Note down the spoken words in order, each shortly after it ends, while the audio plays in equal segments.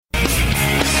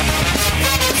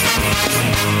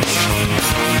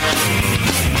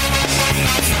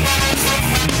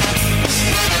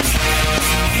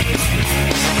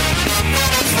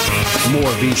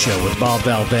TV show with Bob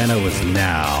Valvano is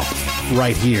now,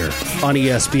 right here on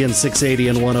ESPN 680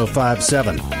 and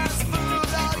 105.7.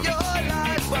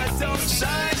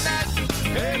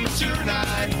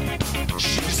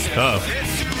 Uh-oh.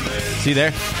 See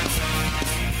there?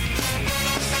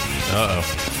 Uh-oh.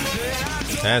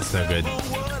 That's no good.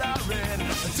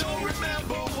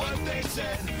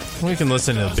 We can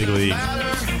listen to Big League,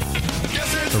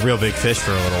 The Real Big Fish,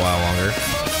 for a little while longer,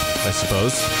 I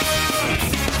suppose.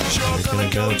 You're gonna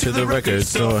go to the record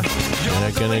store.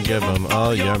 You're gonna give them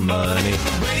all your money.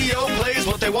 Radio plays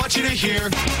what they want you to hear. Tell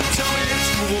me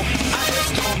it's cool. I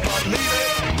just don't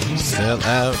believe it. Sell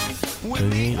out.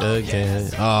 Again.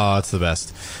 Oh, it's the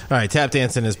best. All right, tap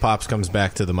dancing as Pops comes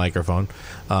back to the microphone.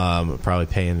 Probably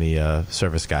paying the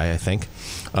service guy, I think.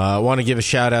 I want to give a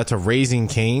shout out to Raising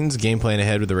Cane's. Game plan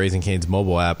ahead with the Raising Cane's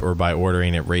mobile app or by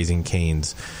ordering at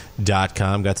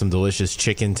raisingcanes.com. Got some delicious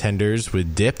chicken tenders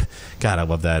with dip. God, I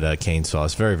love that cane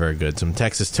sauce. Very, very good. Some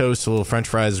Texas toast, a little French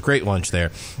fries. Great lunch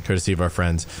there, courtesy of our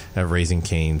friends at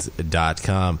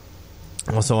raisingcanes.com.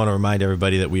 I also want to remind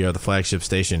everybody that we are the flagship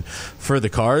station for the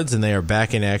Cards, and they are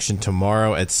back in action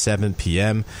tomorrow at 7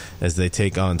 p.m. as they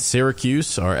take on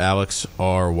Syracuse. Our Alex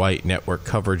R. White network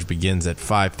coverage begins at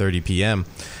 5:30 p.m.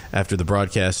 After the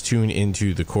broadcast, tune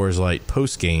into the Coors Light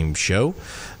postgame show.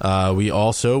 We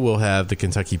also will have the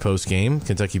Kentucky postgame.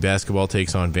 Kentucky basketball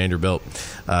takes on Vanderbilt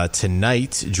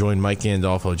tonight. Join Mike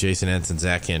Gandolfo, Jason Ensign,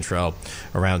 Zach Cantrell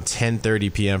around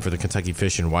 10:30 p.m. for the Kentucky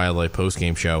Fish and Wildlife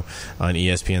postgame show on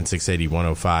ESPN 680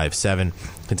 105.7.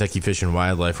 Kentucky Fish and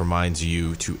Wildlife reminds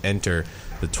you to enter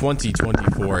the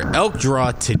 2024 elk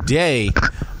draw today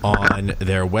on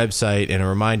their website. And a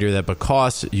reminder that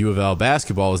because U of L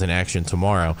basketball is in action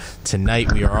tomorrow,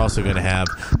 tonight we are also going to have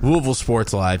Louisville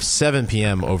Sports Live, 7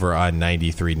 p.m. over on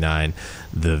 93.9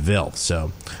 The Ville.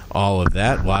 So all of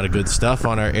that, a lot of good stuff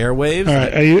on our airwaves. All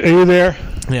right, are you there?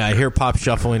 Yeah, I hear Pop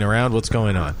shuffling around. What's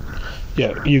going on?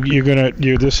 Yeah,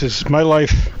 this is my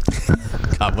life.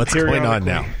 God, what's going on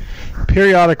now?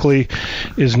 Periodically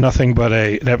is nothing but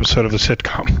an episode of a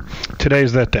sitcom.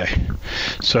 Today's that day.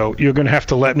 So you're going to have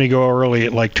to let me go early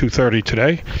at like 2:30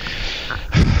 today.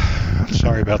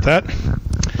 Sorry about that.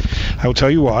 I will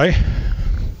tell you why.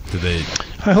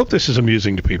 I hope this is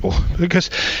amusing to people, because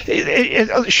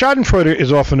Schadenfreude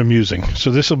is often amusing. So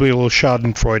this will be a little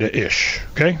Schadenfreude-ish,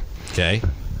 okay? Okay.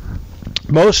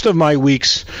 Most of my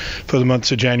weeks for the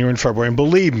months of January and February, and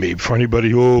believe me, for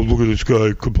anybody, look at this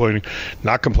guy complaining,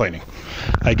 not complaining.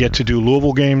 I get to do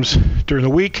Louisville games during the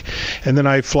week, and then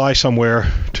I fly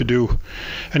somewhere to do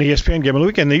an ESPN game on the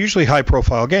weekend. They're usually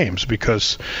high-profile games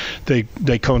because they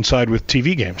coincide with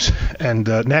TV games and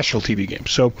national TV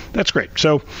games. So that's great.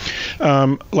 So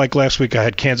like last week, I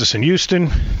had Kansas and Houston.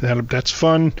 That's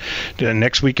fun.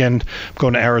 Next weekend, I'm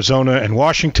going to Arizona and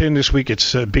Washington. This week,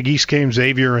 it's Big East games,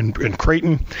 Xavier and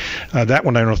Creighton. That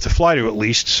one I don't have to fly to at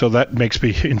least, so that makes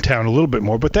me in town a little bit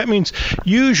more. But that means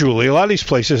usually a lot of these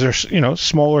places are,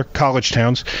 smaller college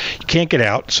towns. You can't get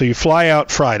out, so you fly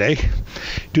out Friday,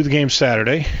 do the game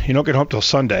Saturday. You don't get home till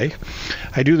Sunday.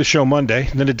 I do the show Monday.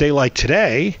 And then a day like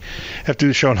today, I have to do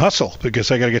the show in Hustle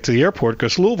because I got to get to the airport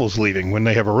because Louisville's leaving. When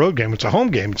they have a road game, it's a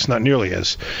home game. It's not nearly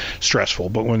as stressful.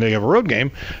 But when they have a road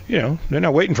game, they're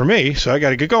not waiting for me, so I got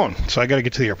to get going. So I got to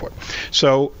get to the airport.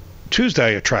 So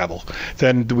Tuesday I travel.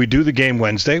 Then we do the game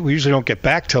Wednesday. We usually don't get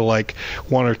back till like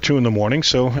 1 or 2 in the morning.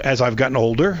 So as I've gotten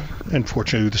older, and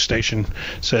fortunately the station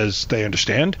says they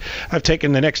understand, I've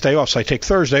taken the next day off. So I take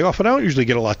Thursday off, but I don't usually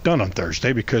get a lot done on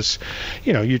Thursday because,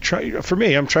 for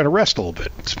me, I'm trying to rest a little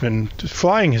bit.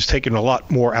 Flying has taken a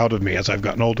lot more out of me as I've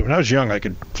gotten older. When I was young, I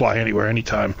could fly anywhere,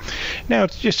 anytime. Now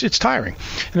it's tiring.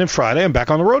 And then Friday, I'm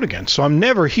back on the road again. So I'm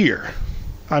never here.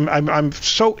 I'm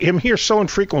here so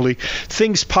infrequently,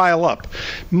 things pile up.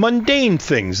 Mundane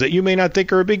things that you may not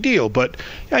think are a big deal, but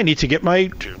I need to get my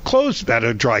clothes out of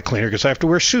a dry cleaner because I have to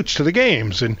wear suits to the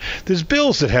games, and there's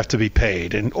bills that have to be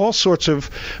paid, and all sorts of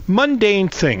mundane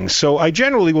things. So I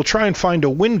generally will try and find a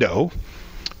window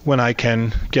when I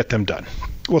can get them done.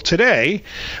 Well, today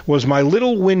was my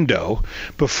little window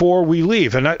before we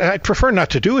leave, and I prefer not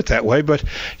to do it that way, but,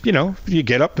 you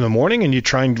get up in the morning and you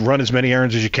try and run as many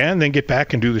errands as you can, then get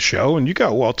back and do the show, and you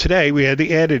go. Well, today we had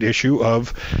the added issue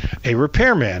of a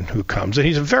repairman who comes, and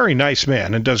he's a very nice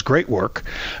man and does great work.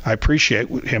 I appreciate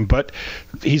him, but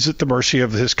he's at the mercy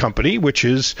of his company, which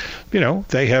is,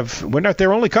 we're not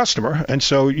their only customer, and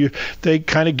so they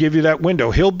kind of give you that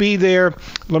window. He'll be there.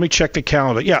 Let me check the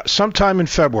calendar. Yeah, sometime in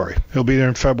February. He'll be there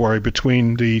in February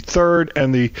between the 3rd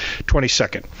and the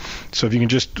 22nd. So if you can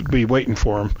just be waiting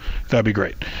for them, that'd be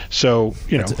great. So,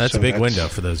 that's a big window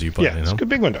for those of you playing. Yeah, it's a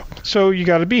big window. So you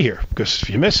got to be here, because if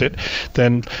you miss it,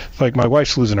 then like my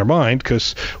wife's losing her mind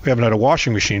because we haven't had a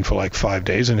washing machine for like 5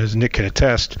 days, and as Nick can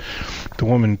attest, the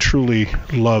woman truly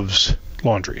loves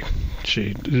laundry.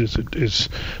 She is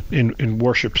in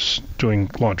worships doing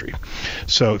laundry.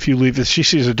 So if you leave this, she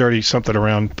sees a dirty something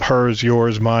around hers,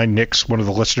 yours, mine, Nick's, one of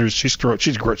the listeners, she's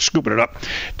scooping it up,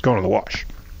 going to the wash.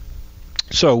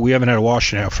 So we haven't had a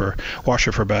washer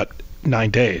for about 9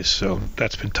 days, so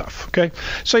that's been tough. Okay,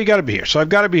 so you got to be here. So I've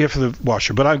got to be here for the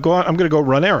washer, but I'm going to go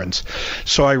run errands.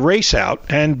 So I race out,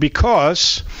 and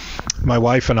because my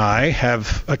wife and I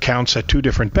have accounts at 2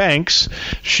 different banks,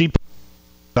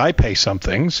 I pay some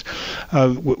things.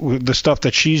 The stuff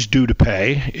that she's due to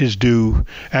pay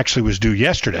was due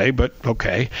yesterday, but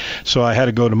okay. So I had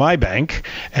to go to my bank,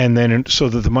 and then so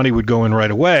that the money would go in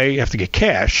right away, you have to get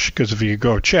cash, because if you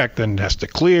go check, then it has to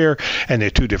clear, and they're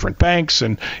 2 different banks,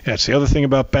 and that's the other thing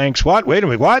about banks. What? Wait a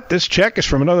minute, what? This check is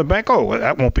from another bank? Oh, well,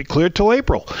 that won't be cleared till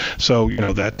April. So,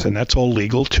 that's all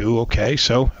legal too, okay?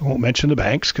 So I won't mention the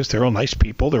banks, because they're all nice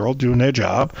people. They're all doing their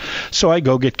job. So I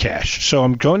go get cash. So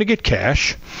I'm going to get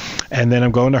cash, and then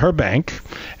I'm going to her bank,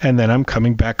 and then I'm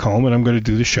coming back home, and I'm going to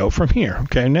do the show from here.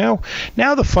 Okay, now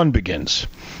the fun begins.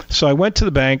 So I went to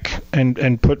the bank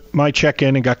and put my check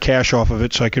in and got cash off of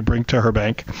it so I could bring to her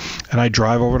bank, and I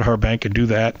drive over to her bank and do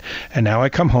that. And now I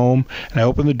come home, and I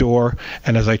open the door,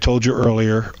 and as I told you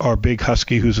earlier, our big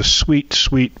husky, who's a sweet,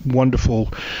 sweet,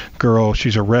 wonderful girl,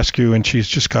 she's a rescue, and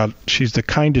she's the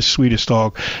kindest, sweetest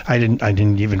dog. I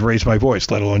didn't even raise my voice,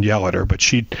 let alone yell at her, but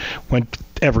she went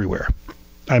everywhere.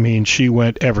 I mean, she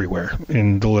went everywhere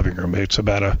in the living room. It's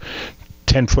about a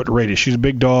 10-foot radius. She's a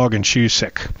big dog, and she's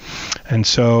sick. And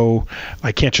so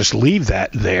I can't just leave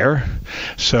that there.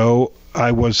 So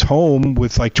I was home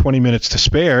with like 20 minutes to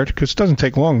spare, because it doesn't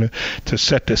take long to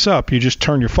set this up. You just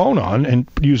turn your phone on and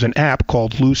use an app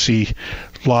called Lucy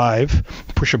Live,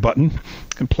 push a button,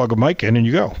 and plug a mic in, and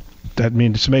you go. That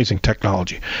means it's amazing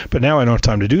technology. But now I don't have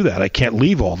time to do that. I can't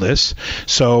leave all this.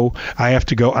 So I have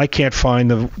to go. I can't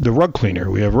find the rug cleaner.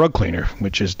 We have a rug cleaner,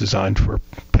 which is designed for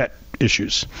pet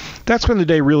issues. That's when the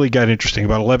day really got interesting,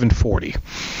 about 11:40.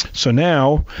 So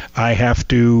now I have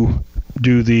to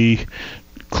do the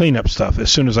cleanup stuff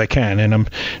as soon as I can, and I'm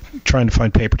trying to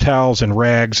find paper towels and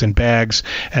rags and bags,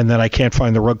 and then I can't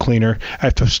find the rug cleaner. I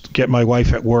have to get my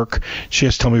wife at work. She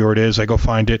has to tell me where it is. I go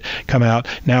find it, come out.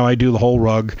 Now I do the whole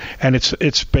rug, and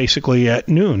it's basically at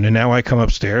noon, and now I come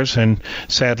upstairs, and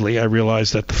sadly I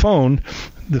realize that the phone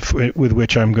with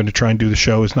which I'm going to try and do the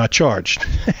show is not charged.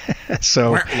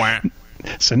 So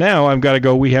now I've got to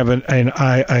go. We have an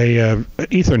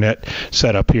Ethernet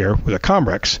set up here with a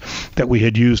Comrex that we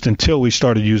had used until we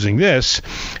started using this.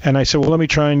 And I said, well, let me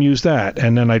try and use that.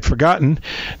 And then I'd forgotten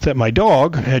that my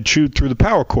dog had chewed through the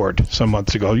power cord some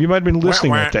months ago. You might have been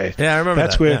listening that day. Yeah, I remember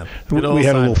That's that. where we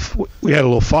had a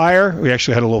little fire. We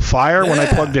actually had a little fire when I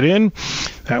plugged it in.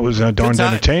 That was darned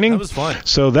entertaining. That was fun.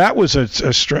 So that was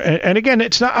and again,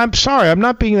 it's not. I'm sorry, I'm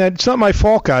not being that. It's not my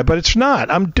fault, guy, but it's not.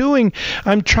 I'm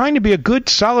trying to be a good,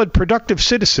 solid, productive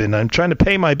citizen. I'm trying to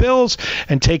pay my bills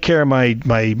and take care of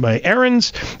my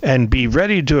errands and be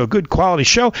ready to do a good quality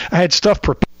show. I had stuff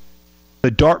prepared. The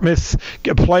Dartmouth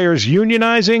players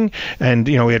unionizing, and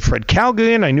we had Fred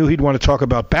Calgian. I knew he'd want to talk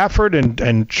about Baffert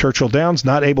and Churchill Downs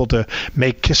not able to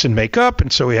kiss and make up,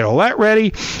 and so we had all that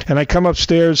ready. And I come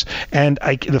upstairs, and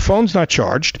the phone's not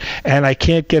charged, and I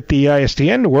can't get the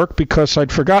ISDN to work because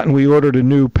I'd forgotten we ordered a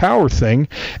new power thing,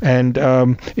 and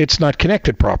it's not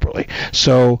connected properly.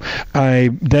 So I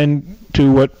then do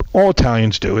what all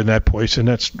Italians do in that place, and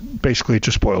that's basically it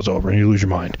just boils over and you lose your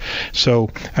mind. So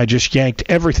I just yanked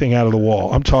everything out of the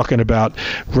wall. I'm talking about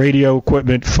radio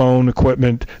equipment, phone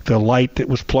equipment, the light that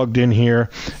was plugged in here,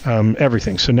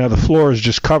 everything. So now the floor is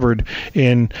just covered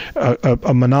in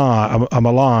a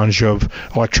melange of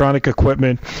electronic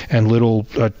equipment and little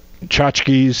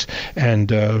tchotchkes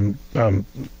and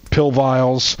pill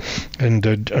vials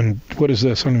and what is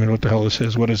this? I don't even know what the hell this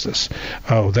is. What is this?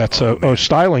 Oh, that's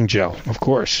styling gel, of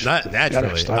course. Not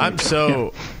naturally.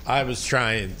 I was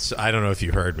trying. I don't know if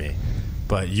you heard me,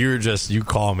 but you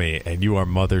call me and you are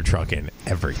mother trucking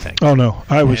everything. Oh no,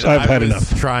 I've had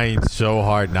enough. Trying so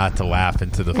hard not to laugh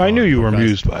into the phone. I knew you were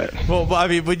amused by it. Well, I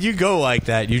mean, when you go like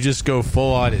that, you just go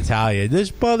full on Italian.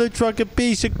 This mother trucking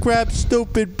piece of crap,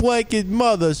 stupid blanket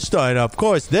mother stuff. Of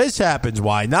course, this happens.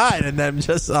 Why not? And then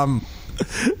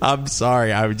I'm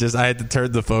sorry. I had to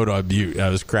turn the phone on mute. I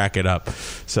was cracking up.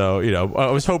 So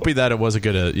I was hoping that it wasn't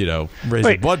going to raise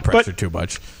your blood pressure too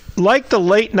much. like the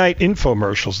late night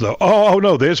infomercials, though. Oh,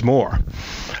 no, there's more.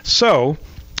 So,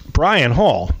 Brian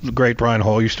Hall, the great Brian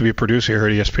Hall, used to be a producer here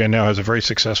at ESPN, now has a very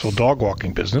successful dog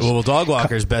walking business. Well, dog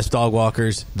walkers, best dog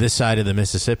walkers this side of the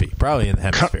Mississippi, probably in the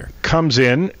hemisphere. Comes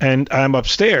in, and I'm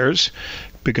upstairs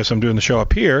because I'm doing the show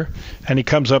up here, and he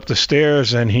comes up the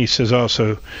stairs and he says, "Oh,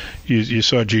 so you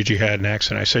saw Gigi had an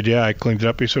accident?" I said, "Yeah, I cleaned it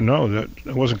up." He said, "No, it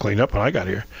wasn't cleaned up when I got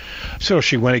here." So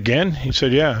she went again. He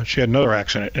said, "Yeah, she had another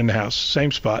accident in the house,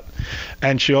 same spot,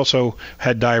 and she also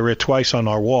had diarrhea twice on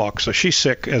our walk. So she's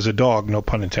sick as a dog, no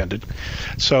pun intended."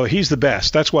 So he's the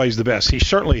best. That's why he's the best. He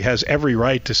certainly has every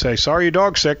right to say, "Sorry, your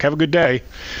dog's sick. Have a good day,"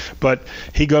 but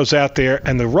he goes out there,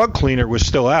 and the rug cleaner was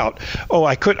still out. Oh,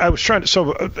 I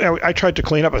tried to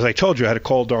clean up. As I told you, I had to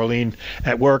call Darlene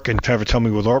at work and have her tell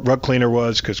me where the rug cleaner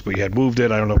was because we had moved it.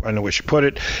 I know where she put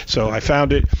it. So I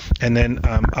found it, and then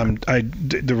I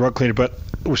did the rug cleaner, but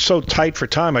it was so tight for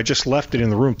time, I just left it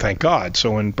in the room, thank God.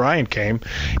 So when Brian came,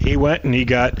 he went and he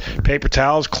got paper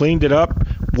towels, cleaned it up,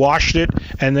 washed it,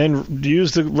 and then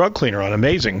used the rug cleaner on.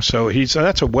 Amazing. So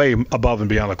that's a way above and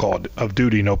beyond the call of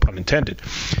duty, no pun intended.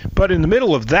 But in the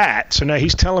middle of that, so now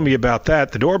he's telling me about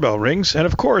that, the doorbell rings, and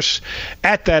of course,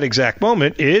 at that exact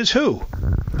moment is who?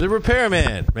 The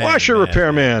repairman. Washer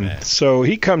repairman. So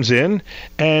he comes in,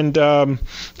 and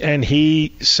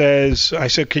he says, I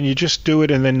said, "Can you just do it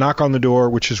and then knock on the door,"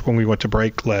 which is when we went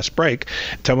to last break.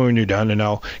 "Tell me when you're done, and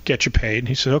I'll get you paid."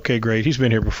 He said, "Okay, great." He's been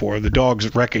here before. The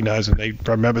dogs recognize him. They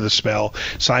remember the smell.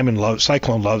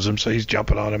 Cyclone loves him, so he's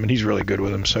jumping on him, and he's really good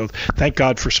with him. So thank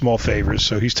God for small favors.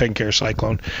 So he's taking care of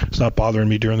Cyclone. It's not bothering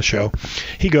me during the show.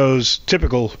 He goes,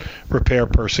 typical repair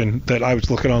person that I was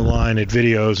looking online at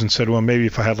videos and said, well, maybe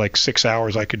if I had like 6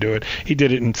 hours, I could do it. He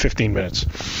did it in 15 minutes.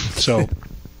 So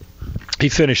he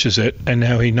finishes it, and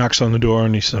now he knocks on the door,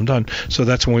 and he says, "I'm done." So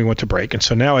that's when we went to break. And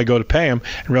so now I go to pay him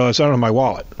and realize I don't have my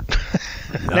wallet.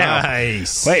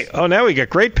 Nice. Now we get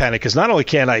great panic because not only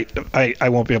can't I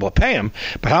won't be able to pay him,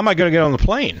 but how am I going to get on the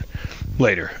plane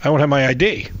later? I won't have my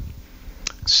ID.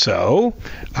 So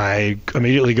I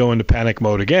immediately go into panic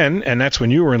mode again, and that's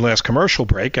when you were in last commercial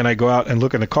break, and I go out and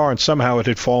look in the car, and somehow it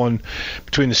had fallen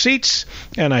between the seats,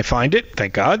 and I find it,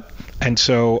 thank God. And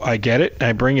so I get it, and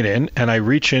I bring it in, and I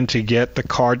reach in to get the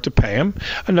card to pay him.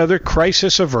 Another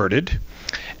crisis averted.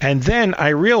 And then I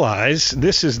realize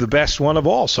this is the best one of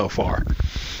all so far.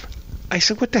 I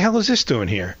said, "What the hell is this doing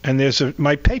here?" And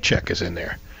my paycheck is in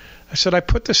there. I said, "I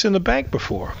put this in the bank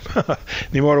before." The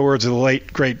immortal words of the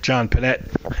late, great John Panette.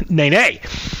 Nay.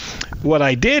 What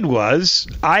I did was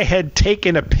I had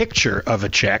taken a picture of a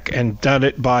check and done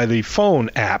it by the phone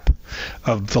app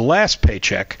of the last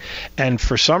paycheck. And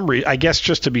for some reason, I guess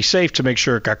just to be safe, to make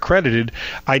sure it got credited,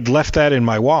 I'd left that in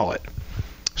my wallet.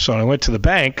 So when I went to the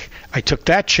bank, I took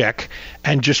that check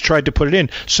and just tried to put it in.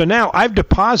 So now I've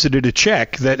deposited a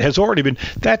check that has already been.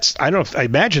 I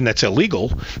imagine that's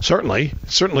illegal. Certainly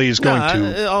is going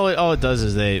to. All it does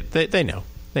is they know.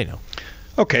 They know.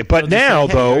 Okay, but now say,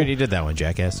 hey, though, you already did that one,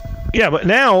 jackass. Yeah, but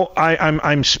now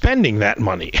I'm spending that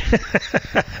money,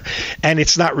 and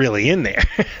it's not really in there.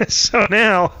 So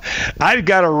now I've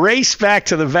got to race back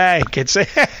to the bank and say,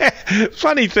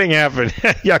 "Funny thing happened.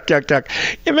 Yuck, yuck, yuck.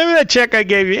 You remember that check I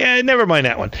gave you? Yeah, never mind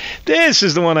that one. This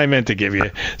is the one I meant to give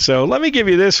you. So let me give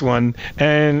you this one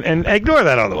and ignore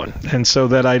that other one, and so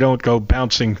that I don't go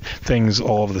bouncing things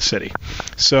all over the city.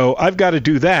 So I've got to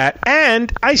do that,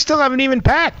 and I still haven't even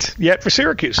packed yet for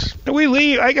Syracuse.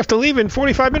 I have to leave in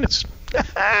 45 minutes.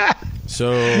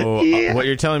 So what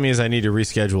you're telling me is I need to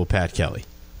reschedule Pat Kelly.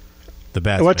 The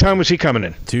batsman. What time was he coming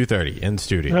in? 2:30 in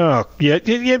studio. Oh, yeah.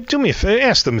 Do me a favor.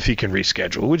 Ask them if he can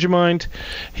reschedule. Would you mind?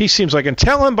 He seems like, and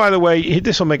tell him, by the way,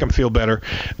 this will make him feel better.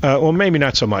 Well, maybe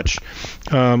not so much.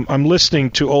 I'm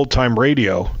listening to old time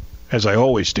radio, as I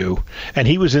always do, and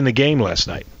he was in the game last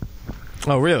night.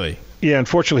 Oh, really? Yeah,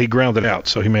 unfortunately, he grounded out,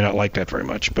 so he may not like that very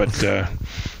much. But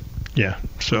yeah,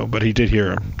 but he did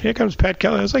hear him. Here comes Pat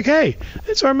Kelly. I was like, hey,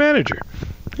 it's our manager.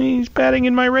 He's batting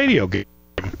in my radio game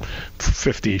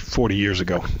 40 years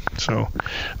ago. So,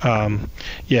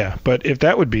 yeah, but if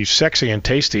that would be sexy and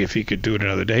tasty if he could do it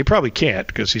another day. He probably can't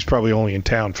because he's probably only in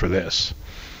town for this.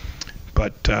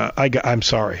 But I'm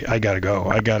sorry. I got to go.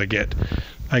 I'm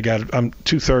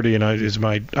 2:30 and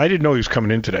I didn't know he was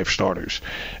coming in today for starters.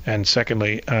 And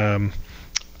secondly,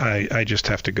 I just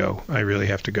have to go. I really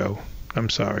have to go. I'm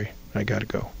sorry. I got to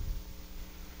go.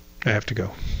 I have to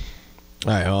go. All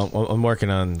right. Well, I'm working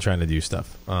on trying to do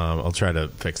stuff. I'll try to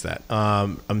fix that.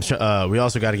 We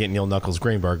also got to get Neil Knuckles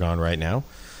Greenberg on right now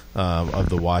of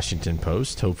the Washington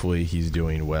Post. Hopefully he's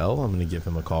doing well. I'm going to give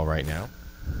him a call right now.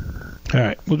 All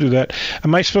right. We'll do that.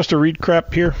 Am I supposed to read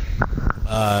crap here?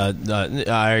 I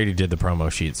already did the promo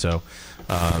sheet, so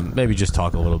maybe just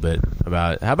talk a little bit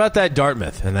about how about that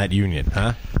Dartmouth and that Union,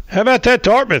 huh? How about that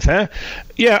Dartmouth, huh?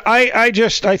 Yeah, I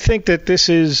think that this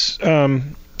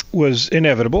was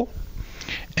inevitable,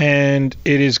 and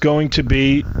it is going to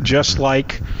be just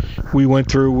like we went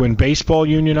through when baseball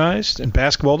unionized and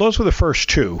basketball. Those were the first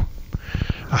two.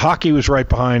 Hockey was right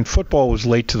behind. Football was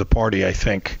late to the party, I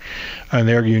think, and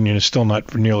their union is still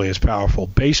not nearly as powerful.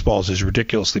 Baseball's is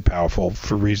ridiculously powerful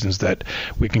for reasons that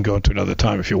we can go into another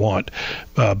time if you want.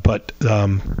 But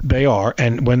they are,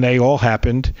 and when they all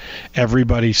happened,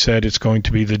 everybody said it's going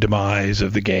to be the demise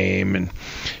of the game, and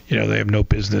they have no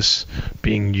business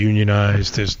being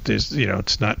unionized. There's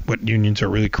it's not what unions are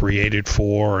really created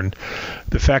for, and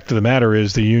the fact of the matter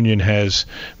is the union has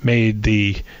made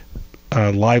the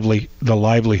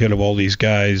livelihood of all these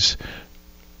guys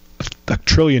a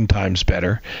trillion times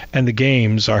better, and the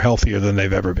games are healthier than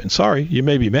they've ever been. Sorry, you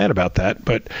may be mad about that,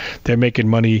 but they're making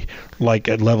money like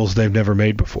at levels they've never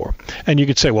made before. And you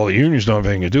could say, well, the unions don't have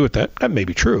anything to do with that. That may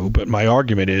be true, but my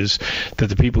argument is that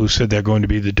the people who said they're going to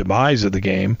be the demise of the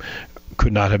game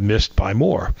could not have missed by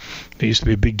more. It used to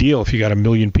be a big deal if you got 1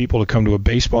 million people to come to a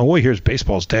baseball. Well, here's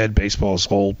baseball's dead,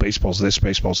 baseball's old, baseball's this,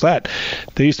 baseball's that.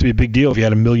 There used to be a big deal if you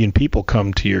had 1 million people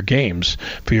come to your games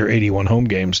for your 81 home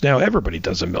games. Now everybody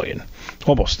does 1 million,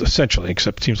 almost essentially,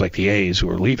 except it seems like the A's who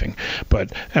are leaving.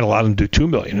 And a lot of them do 2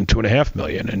 million and 2.5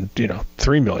 million and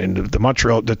 3 million.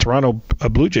 The Toronto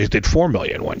Blue Jays did 4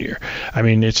 million one year. I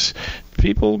mean, it's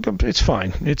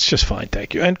fine. It's just fine,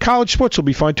 thank you. And college sports will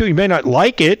be fine too. You may not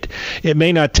like it. It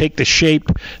may not take the shape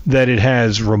that it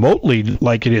has remotely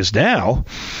like it is now.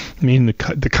 I mean,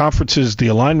 the conferences, the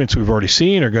alignments we've already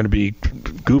seen are going to be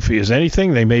goofy as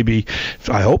anything. They may be,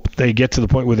 I hope they get to the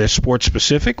point where they're sports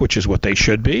specific, which is what they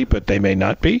should be, but they may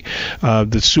not be.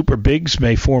 The super bigs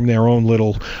may form their own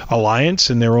little alliance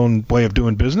and their own way of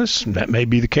doing business. That may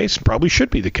be the case, probably should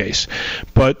be the case,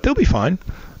 but they'll be fine.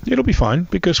 It'll be fine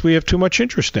because we have too much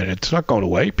interest in it. It's not going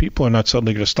away. People are not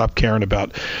suddenly going to stop caring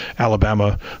about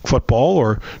Alabama football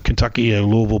or Kentucky and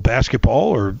Louisville basketball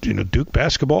or Duke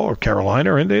basketball or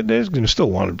Carolina, and they're going to still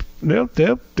want to.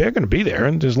 They're going to be there,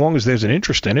 and as long as there's an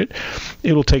interest in it,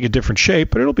 it'll take a different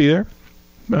shape, but it'll be there.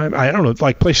 I don't know,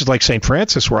 like places like St.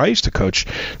 Francis where I used to coach,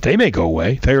 they may go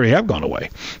away. They already have gone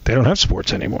away. They don't have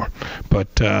sports anymore.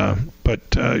 But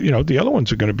the other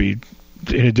ones are going to be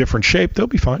in a different shape. They'll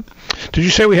be fine. Did you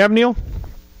say we have Neil?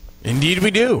 Indeed we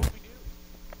do.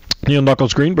 Neil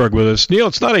Knuckles Greenberg with us. Neil,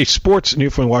 it's not a sports, Neil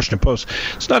from the Washington Post,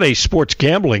 it's not a sports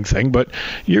gambling thing, but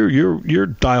you're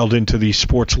dialed into the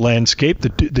sports landscape.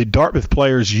 The Dartmouth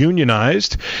players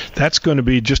unionized. That's going to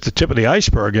be just the tip of the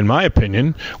iceberg, in my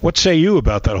opinion. What say you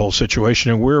about that whole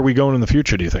situation, and where are we going in the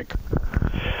future, do you think?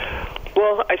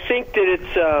 Well, I think that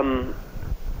it's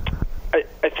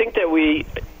I think that we're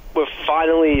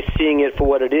finally seeing it for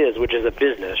what it is, which is a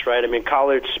business, right? I mean,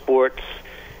 college sports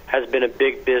has been a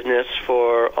big business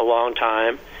for a long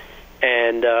time,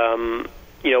 and this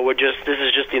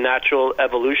is just the natural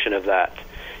evolution of that.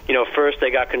 First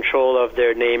they got control of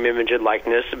their name, image, and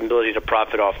likeness, and ability to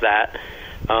profit off that,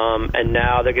 and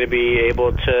now they're going to be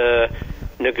able to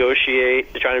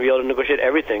negotiate. They're trying to be able to negotiate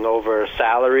everything over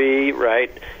salary,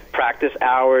 right? Practice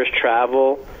hours,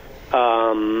 travel,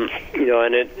 and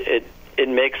it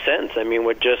makes sense. I mean,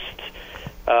 we're just,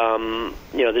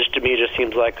 this to me just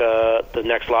seems like the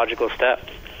next logical step.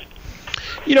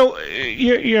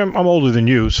 I'm older than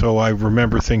you, so I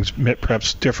remember things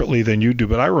perhaps differently than you do.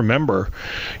 But I remember,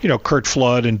 Kurt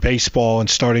Flood and baseball and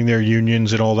starting their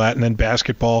unions and all that, and then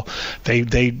basketball.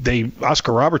 They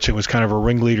Oscar Robertson was kind of a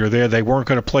ringleader there. They weren't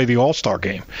going to play the All-Star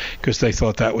game because they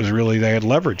thought that was really, they had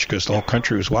leverage because the whole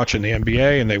country was watching the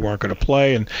NBA and they weren't going to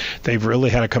play, and they really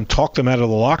had to come talk them out of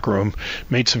the locker room,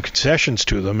 made some concessions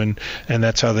to them, and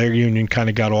that's how their union kind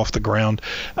of got off the ground.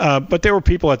 But there were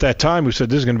people at that time who said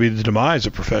this is going to be the demise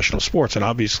of professional sports, and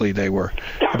obviously they were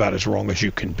about as wrong as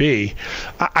you can be.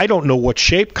 I don't know what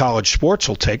shape college sports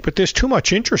will take, but there's too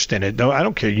much interest in it. No, I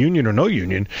don't care, union or no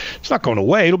union. It's not going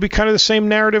away. It'll be kind of the same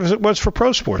narrative as it was for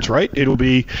pro sports, right? There'll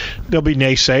be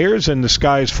naysayers, and the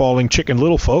sky is falling Chicken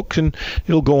Little folks, and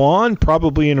it'll go on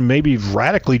probably in a maybe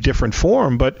radically different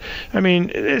form. But I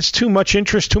mean, it's too much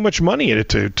interest, too much money in it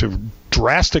to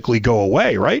drastically go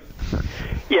away, right?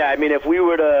 Yeah, I mean, if we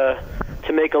were to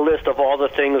make a list of all the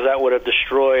things that would have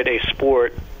destroyed a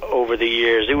sport over the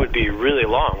years, it would be really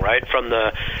long, right? From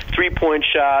the three-point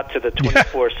shot to the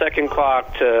 24-second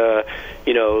clock to,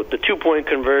 the two-point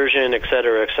conversion, et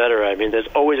cetera, et cetera. I mean, there's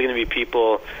always going to be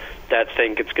people that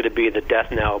think it's going to be the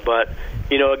death knell. But,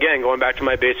 again, going back to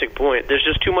my basic point, there's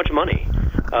just too much money.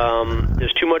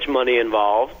 There's too much money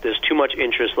involved. There's too much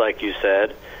interest, like you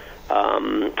said.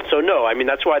 So no, I mean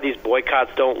that's why these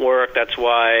boycotts don't work. That's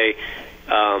why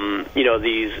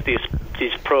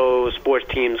these pro sports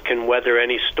teams can weather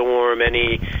any storm,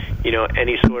 any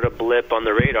sort of blip on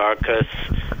the radar, because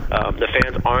the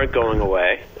fans aren't going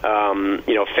away.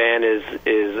 Fan is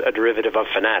a derivative of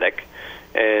fanatic,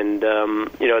 and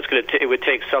it would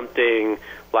take something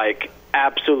like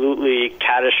absolutely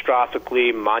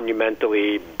catastrophically,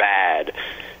 monumentally bad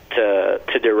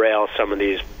to derail some of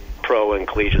these pro and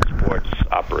collegiate sports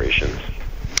operations.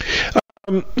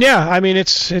 Yeah, I mean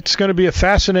it's going to be a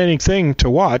fascinating thing to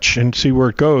watch and see where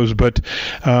it goes, but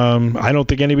I don't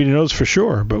think anybody knows for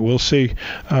sure. But we'll see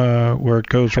where it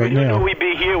goes right now. We'd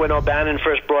be here when O'Bannon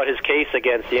first brought his case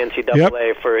against the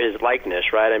NCAA for his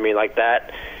likeness, right? I mean, like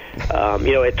that.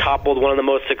 It toppled one of the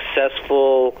most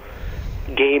successful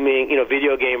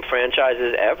video game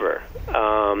franchises ever.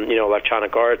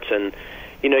 Electronic Arts, and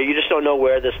you just don't know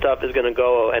where this stuff is going to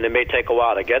go, and it may take a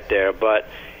while to get there, but.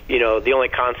 The only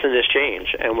constant is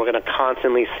change, and we're going to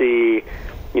constantly see,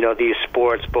 these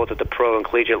sports, both at the pro and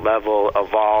collegiate level,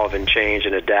 evolve and change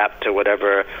and adapt to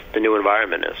whatever the new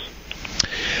environment is.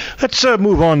 Let's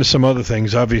move on to some other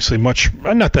things. Obviously,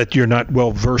 not that you're not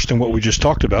well versed in what we just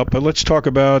talked about, but let's talk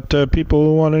about people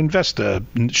who want to invest a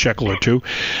shekel or two.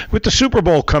 With the Super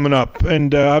Bowl coming up,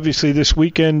 and obviously this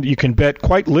weekend, you can bet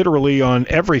quite literally on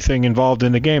everything involved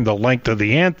in the game, the length of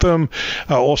the anthem,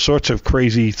 all sorts of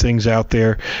crazy things out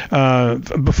there.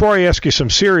 Before I ask you some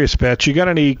serious bets, you got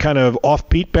any kind of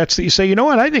offbeat bets that you say, you know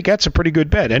what, I think that's a pretty good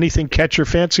bet? Anything catch your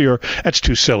fancy, or that's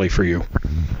too silly for you?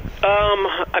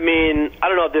 I mean, I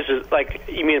don't know if this is,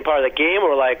 you mean part of the game,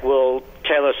 or will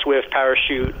Taylor Swift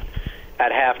parachute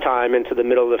at halftime into the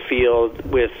middle of the field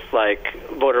with,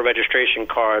 voter registration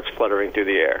cards fluttering through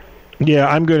the air? Yeah,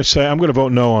 I'm going to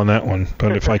vote no on that one,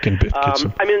 but if I can get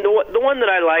some. I mean, the one that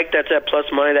I like that's at plus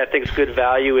money that I think is good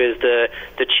value is the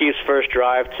Chiefs' first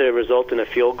drive to result in a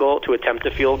field goal, to attempt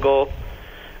a field goal.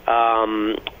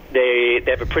 They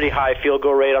have a pretty high field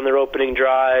goal rate on their opening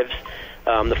drives.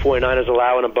 The 49ers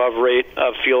allow an above rate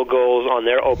of field goals on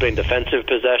their opening defensive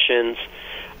possessions.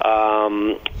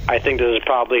 I think this is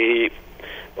probably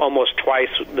almost twice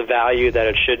the value that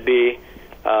it should be.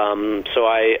 So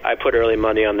I put early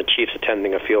money on the Chiefs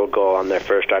attempting a field goal on their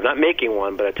first drive. Not making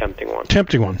one, but attempting one.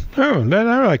 Attempting one. Oh,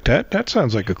 I like that. That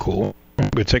sounds like a cool one. I'm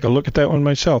going to take a look at that one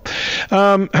myself.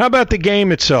 How about the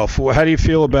game itself? How do you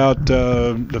feel about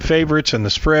the favorites and the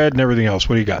spread and everything else?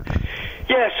 What do you got?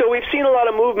 Yeah, so we've seen a lot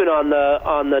of movement on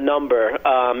the number.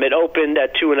 It opened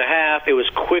at 2.5. It was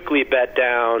quickly bet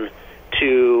down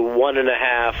to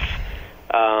 1.5.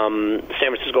 San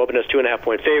Francisco opened as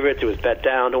 2.5-point favorites. It was bet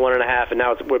down to 1.5, and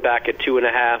now we're back at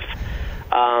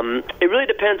 2.5. It really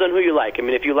depends on who you like. I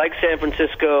mean, if you like San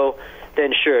Francisco,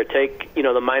 then sure, take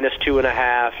the minus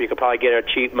 2.5. You could probably get a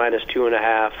cheap minus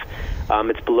 2.5.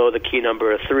 It's below the key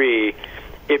number of 3.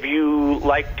 If you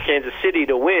like Kansas City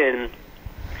to win,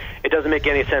 it doesn't make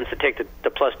any sense to take the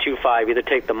plus 2.5. Either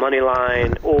take the money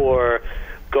line or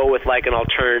go with an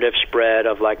alternative spread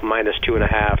of minus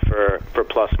 2.5 for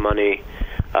plus money.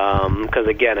 Because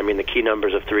again, I mean the key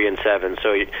numbers of 3 and 7.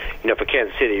 So for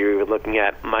Kansas City, you're looking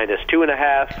at minus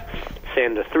 2.5, stay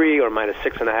under 3, or minus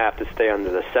 6.5 to stay under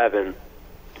the 7.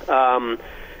 I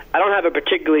don't have a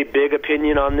particularly big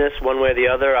opinion on this one way or the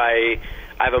other. I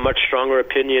have a much stronger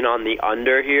opinion on the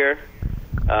under here.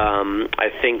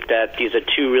 I think that these are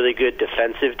two really good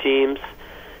defensive teams,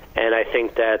 and I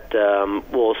think that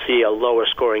we'll see a lower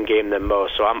scoring game than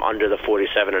most. So I'm under the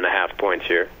 47.5 points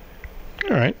here.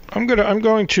 All right, I'm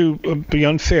going to be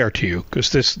unfair to you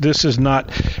because this is not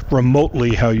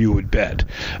remotely how you would bet.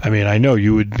 I mean, I know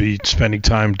you would be spending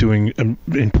time doing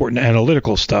important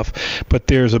analytical stuff, but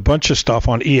there's a bunch of stuff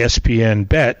on ESPN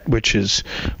Bet, which is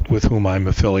with whom I'm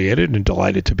affiliated and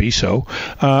delighted to be so.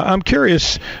 I'm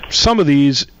curious, some of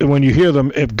these, when you hear them,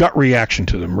 have gut reaction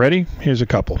to them. Ready? Here's a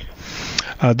couple.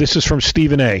 This is from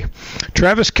Stephen A.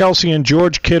 Travis Kelce and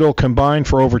George Kittle combined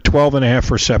for over 12.5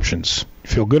 receptions. You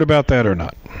feel good about that or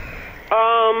not?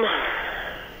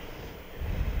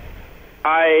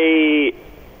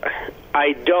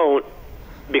 I don't,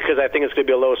 because I think it's going to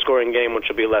be a low-scoring game, which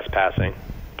will be less passing.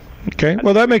 Okay,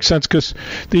 well that makes sense because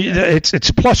it's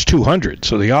plus 200,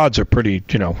 so the odds are pretty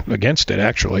against it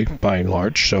actually by and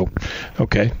large. So,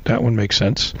 okay, that one makes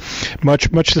sense. Much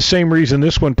the same reason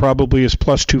this one probably is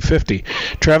plus 250.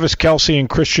 Travis Kelce and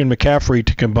Christian McCaffrey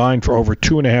to combine for over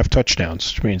 2.5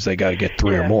 touchdowns, which means they got to get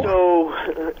 3 or more.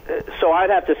 So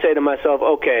I'd have to say to myself,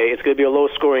 okay, it's going to be a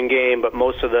low-scoring game, but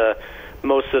most of the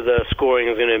scoring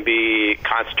is going to be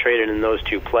concentrated in those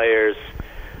two players.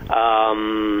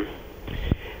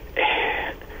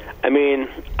 I mean,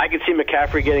 I could see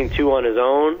McCaffrey getting 2 on his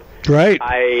own, Right.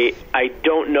 I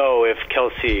don't know if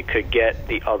Kelsey could get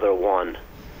the other one.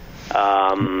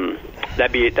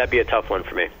 That'd be a tough one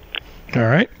for me. All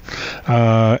right.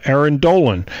 Aaron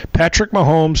Dolan. Patrick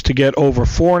Mahomes to get over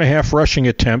 4.5 rushing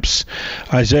attempts.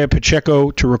 Isaiah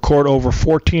Pacheco to record over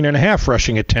 14.5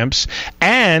 rushing attempts.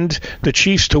 And the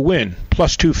Chiefs to win.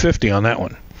 Plus 250 on that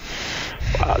one.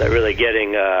 Wow, they're really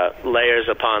getting layers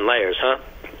upon layers, huh?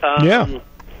 Yeah.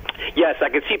 Yes, I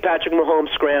could see Patrick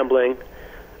Mahomes scrambling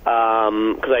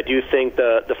because I do think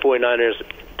the 49ers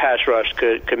pass rush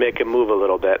could make him move a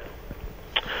little bit.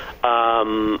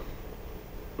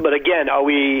 But again, are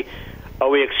we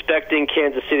expecting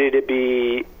Kansas City to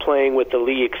be playing with the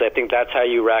lead? Because I think that's how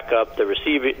you rack up the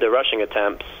rushing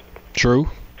attempts. True.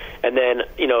 And then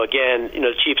again,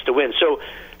 the Chiefs to win. So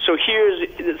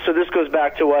this goes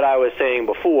back to what I was saying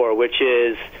before, which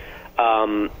is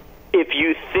if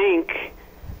you think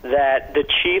that the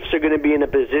Chiefs are going to be in a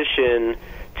position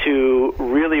to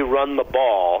really run the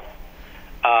ball,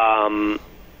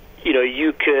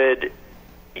 you could.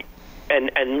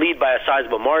 And lead by a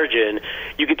sizable margin,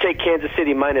 you could take Kansas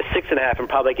City minus 6.5 and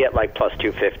probably get like plus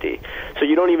 250. So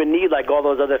you don't even need like all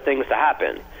those other things to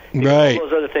happen. Right. All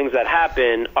those other things that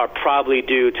happen are probably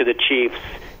due to the Chiefs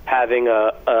having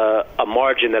a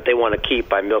margin that they want to keep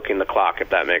by milking the clock,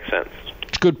 if that makes sense.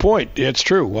 Good point. It's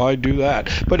true. Why do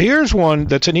that? But here's one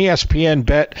that's an ESPN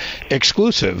bet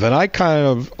exclusive, and I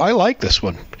like this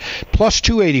one. Plus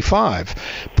 285.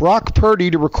 Brock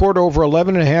Purdy to record over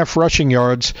 11.5 rushing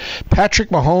yards. Patrick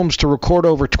Mahomes to record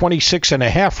over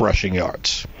 26.5 rushing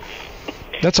yards.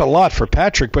 That's a lot for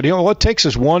Patrick, but all it takes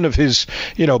is one of his,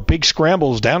 big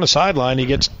scrambles down the sideline. He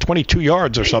gets 22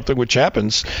 yards or something, which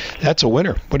happens. That's a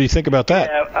winner. What do you think about that?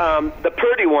 Yeah, the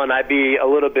Purdy one I'd be a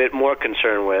little bit more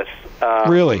concerned with.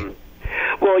 Really?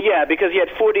 Well, yeah, because he had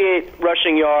 48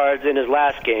 rushing yards in his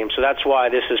last game, so that's why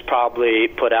this is probably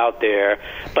put out there.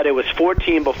 But it was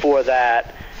 14 before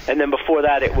that, and then before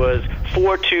that it was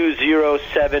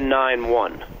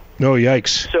 4-2-0-7-9-1. No,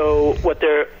 yikes. So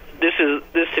this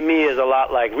to me is a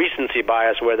lot like recency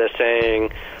bias, where they're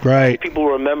saying, right, people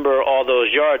remember all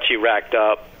those yards he racked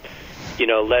up.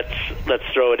 Let's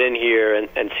throw it in here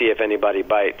and see if anybody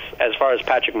bites. As far as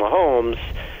Patrick Mahomes,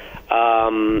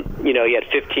 he had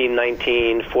 15,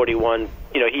 19, 41.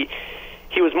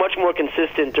 He was much more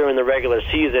consistent during the regular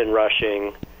season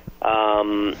rushing.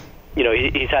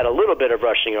 He's had a little bit of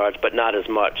rushing yards, but not as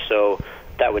much. So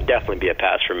that would definitely be a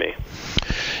pass for me.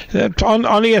 On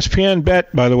ESPN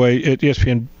Bet, by the way, at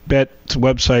ESPN Bet's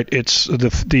website, it's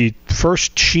the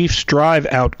first Chiefs drive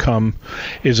outcome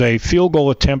is a field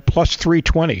goal attempt plus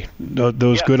 320.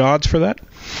 Those good odds for that?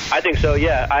 I think so.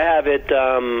 Yeah, I have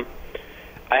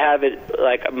it.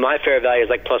 Like my fair value is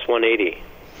like plus 180.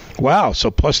 Wow, so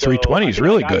plus 320 is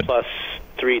really good. Plus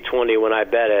 320 when I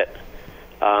bet it.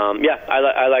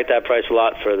 I like that price a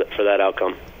lot for that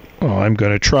outcome. Oh, I'm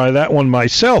going to try that one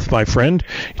myself, my friend.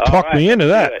 Talk me into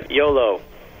that. Good. YOLO.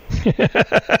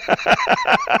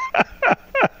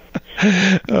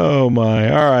 Oh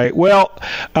my! All right. Well,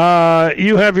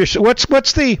 you have your. What's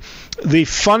the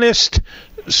funnest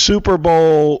Super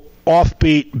Bowl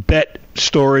offbeat bet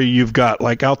story you've got?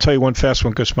 Like, I'll tell you one fast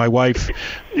one because my wife,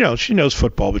 she knows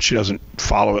football, but she doesn't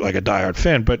follow it like a diehard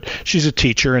fan. But she's a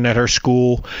teacher, and at her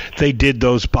school, they did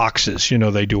those boxes.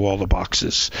 They do all the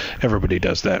boxes. Everybody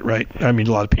does that, right? I mean,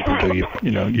 a lot of people do.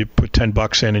 You put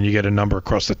 $10 in, and you get a number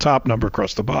across the top, number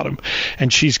across the bottom.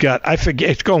 And she's got, I forget,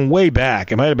 it's going way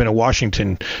back. It might have been a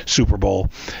Washington Super Bowl.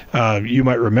 You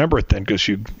might remember it then because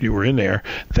you were in there.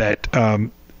 That.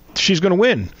 She's going to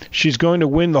win. She's going to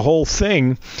win the whole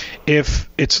thing if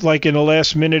it's like in the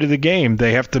last minute of the game.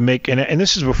 They have to make, and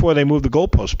this is before they move the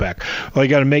goalpost back. Well, you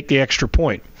got to make the extra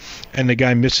point, and the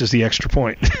guy misses the extra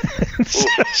point. So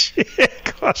it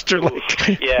cost her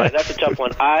that's a tough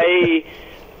one. I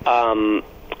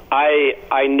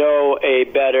know a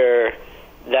bettor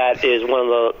that is one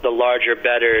of the larger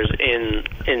bettors in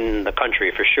the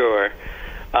country for sure.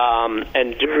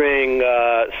 And during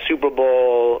Super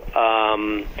Bowl,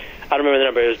 I don't remember the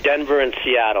number. It was Denver and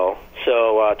Seattle,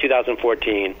 so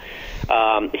 2014. He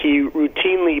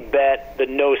routinely bet the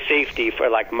no safety for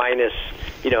like minus,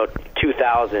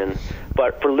 2,000,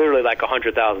 but for literally like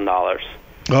 $100,000.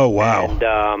 Oh wow!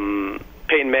 And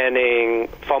Peyton Manning,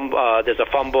 there's a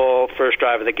fumble, first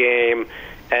drive of the game,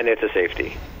 and it's a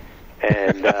safety.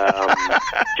 And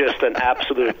just an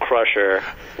absolute crusher.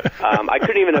 I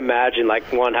couldn't even imagine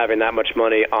one having that much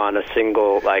money on a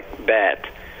single bet,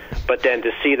 but then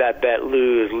to see that bet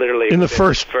lose literally in the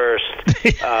first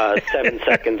 7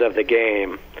 seconds of the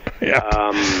game. Yeah.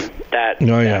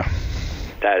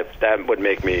 that would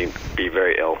make me be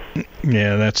very ill.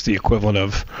 Yeah, that's the equivalent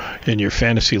of in your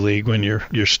fantasy league when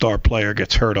your star player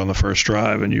gets hurt on the first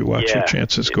drive and you watch your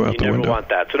chances go out the window. You never want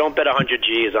that. So don't bet 100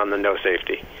 G's on the no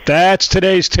safety. That's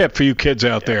today's tip for you kids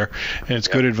out there, and it's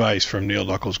good advice from Neil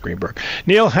Knuckles Greenberg.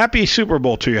 Neil, happy Super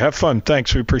Bowl to you. Have fun.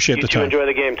 Thanks. We appreciate the time. Enjoy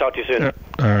the game. Talk to you soon.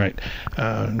 All right.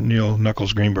 Neil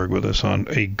Knuckles Greenberg with us on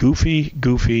a goofy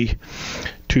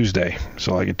Tuesday. That's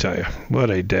all I can tell you. What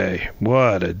a day.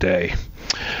 What a day.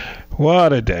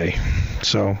 What a day.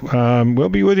 So we'll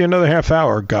be with you another half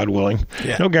hour, God willing.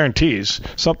 Yeah. No guarantees.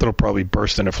 Something will probably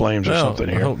burst into flames or something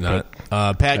here. I hope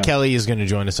not. Pat Kelly is going to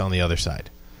join us on the other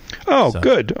side. Oh,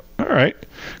 good. All right.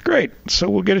 Great. So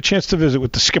we'll get a chance to visit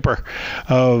with the skipper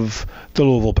of the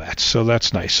Louisville Bats. So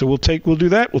that's nice. So we'll do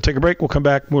that. We'll take a break. We'll come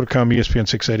back. More to come. ESPN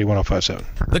 680 1057.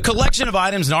 The collection of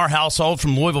items in our household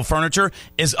from Louisville Furniture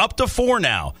is up to 4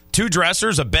 now. 2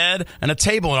 dressers, a bed, and a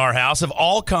table in our house have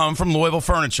all come from Louisville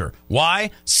Furniture.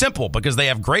 Why? Simple, because they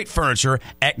have great furniture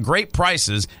at great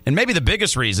prices, and maybe the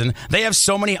biggest reason, they have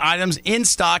so many items in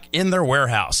stock in their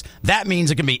warehouse. That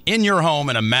means it can be in your home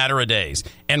in a matter of days.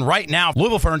 And right now,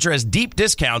 Louisville Furniture has deep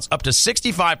discounts up to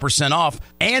 65% off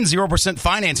and 0%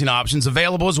 financing options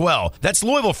available as well. That's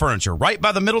Louisville Furniture, right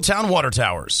by the Middletown Water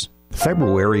Towers.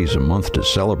 February is a month to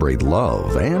celebrate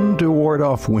love and to ward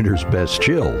off winter's best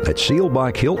chill at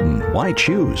Seelbach Hilton. Why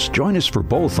choose? Join us for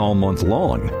both all month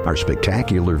long. Our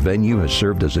spectacular venue has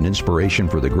served as an inspiration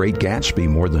for the Great Gatsby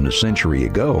more than a century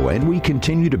ago, and we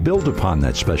continue to build upon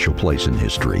that special place in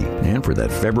history. And for that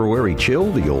February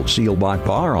chill, the old Seelbach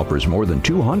Bar offers more than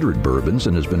 200 bourbons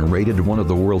and has been rated one of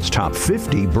the world's top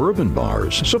 50 bourbon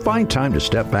bars. So find time to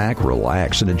step back,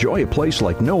 relax, and enjoy a place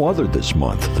like no other this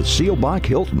month, the Seelbach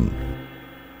Hilton.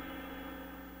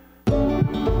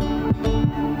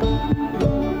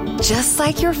 Just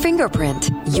like your fingerprint,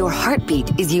 your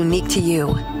heartbeat is unique to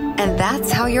you. And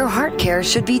that's how your heart care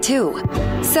should be too.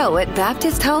 So at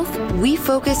Baptist Health, we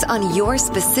focus on your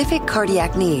specific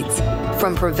cardiac needs,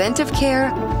 from preventive care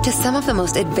to some of the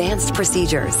most advanced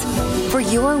procedures. For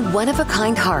your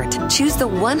one-of-a-kind heart, choose the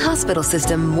one hospital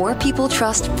system more people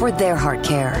trust for their heart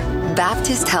care.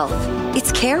 Baptist Health.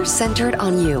 It's care centered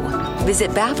on you.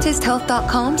 Visit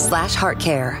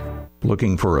baptisthealth.com/heartcare.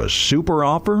 Looking for a super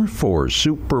offer for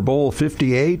Super Bowl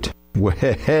 58?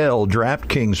 Well,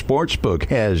 DraftKings Sportsbook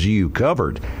has you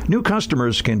covered. New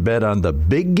customers can bet on the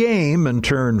big game and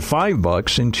turn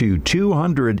 $5 into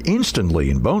 $200 instantly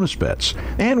in bonus bets.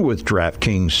 And with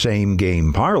DraftKings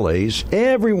same-game parlays,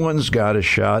 everyone's got a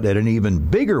shot at an even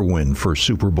bigger win for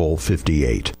Super Bowl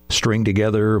 58. String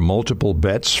together multiple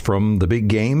bets from the big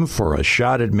game for a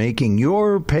shot at making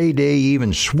your payday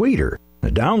even sweeter. Now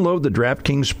download the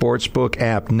DraftKings Sportsbook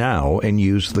app now and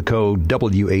use the code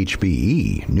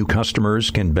WHBE. New customers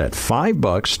can bet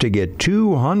 $5 to get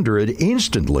 $200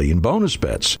 instantly in bonus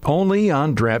bets. Only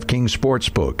on DraftKings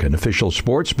Sportsbook, an official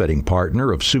sports betting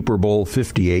partner of Super Bowl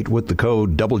 58 with the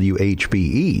code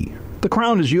WHBE. The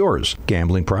crown is yours.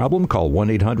 Gambling problem? Call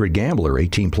 1-800-GAMBLER.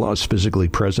 18 plus. Physically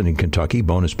present in Kentucky.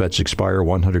 Bonus bets expire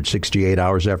 168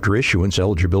 hours after issuance.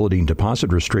 Eligibility and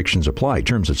deposit restrictions apply.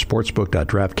 Terms at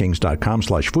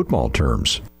sportsbook.draftkings.com/football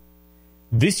terms.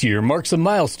 This year marks a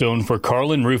milestone for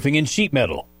Carlin Roofing and Sheet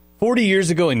Metal. 40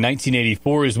 years ago in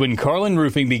 1984 is when Carlin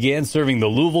Roofing began serving the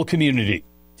Louisville community.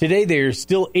 Today they are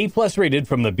still A-plus rated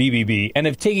from the BBB and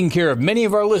have taken care of many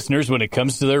of our listeners when it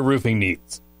comes to their roofing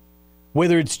needs.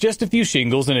 Whether it's just a few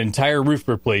shingles, an entire roof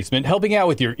replacement, helping out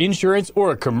with your insurance,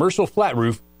 or a commercial flat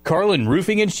roof, Carlin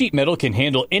Roofing and Sheet Metal can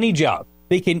handle any job.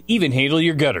 They can even handle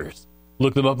your gutters.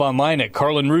 Look them up online at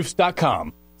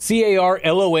carlinroofs.com.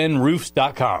 CARLON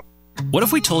roofs.com. What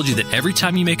if we told you that every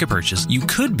time you make a purchase, you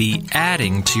could be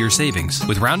adding to your savings?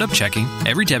 With Roundup Checking,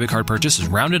 every debit card purchase is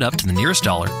rounded up to the nearest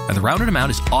dollar, and the rounded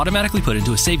amount is automatically put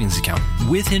into a savings account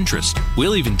with interest.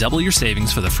 We'll even double your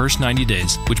savings for the first 90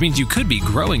 days, which means you could be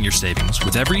growing your savings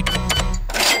with every...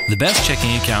 The best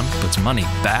checking account puts money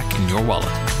back in your wallet.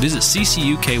 Visit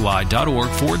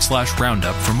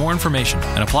ccuky.org/roundup for more information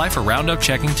and apply for Roundup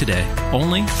Checking today,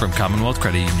 only from Commonwealth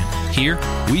Credit Union. Here,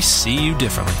 we see you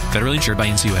differently. Federally insured by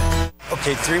NCUA.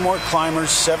 Okay, 3 more climbers,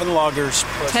 7 loggers.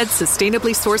 Ted's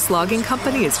sustainably sourced logging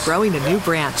company is growing a new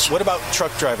branch. What about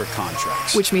truck driver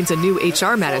contracts? Which means a new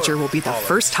HR manager will be the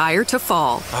first hire to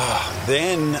fall.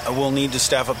 Then we'll need to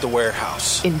staff up the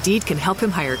warehouse. Indeed can help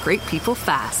him hire great people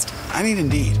fast. I need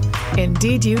Indeed.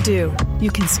 Indeed you do.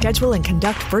 You can schedule and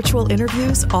conduct virtual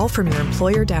interviews all from your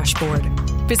employer dashboard.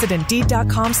 Visit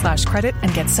Indeed.com/credit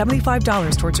and get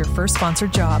 $75 towards your first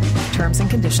sponsored job. Terms and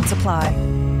conditions apply.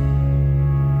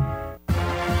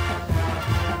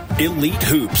 Elite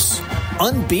Hoops.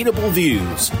 unbeatable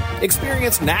views.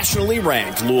 Experience nationally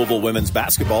ranked Louisville women's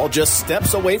basketball just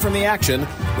steps away from the action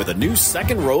with a new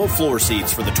second row of floor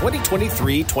seats for the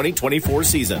 2023-2024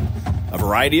 season. A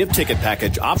variety of ticket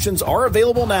package options are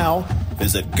available now.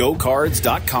 Visit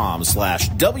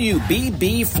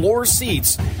gocards.com/WBB floor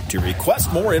seats to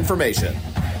request more information.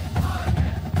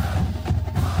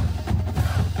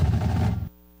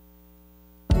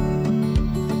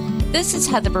 This is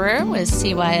Heather Brewer with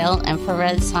CYL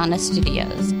Infrared Sauna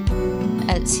Studios.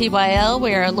 At CYL,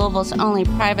 we are Louisville's only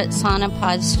private sauna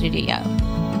pod studio.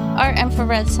 Our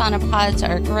infrared sauna pods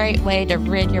are a great way to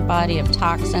rid your body of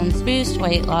toxins, boost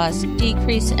weight loss,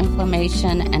 decrease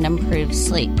inflammation, and improve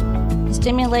sleep.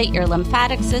 Stimulate your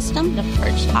lymphatic system to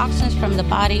purge toxins from the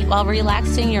body while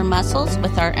relaxing your muscles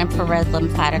with our infrared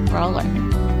lymphatic roller.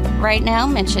 Right now,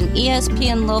 mention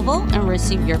ESPN Louisville and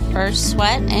receive your first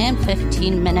sweat and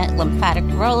 15-minute lymphatic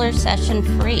roller session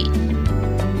free.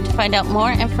 To find out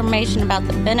more information about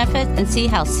the benefits and see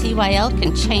how CYL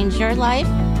can change your life,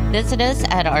 visit us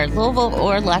at our Louisville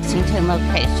or Lexington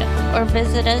location, or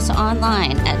visit us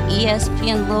online at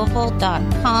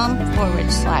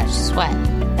espnlouisville.com/sweat.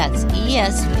 That's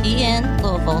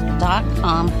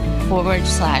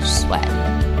espnlouisville.com/sweat.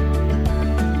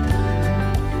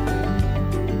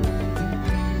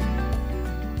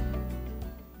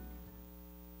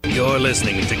 You're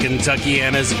listening to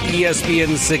Kentuckiana's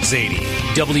ESPN 680,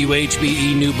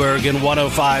 WHBE Newburgh and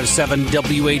 105.7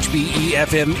 WHBE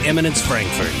FM Eminence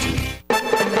Frankfurt.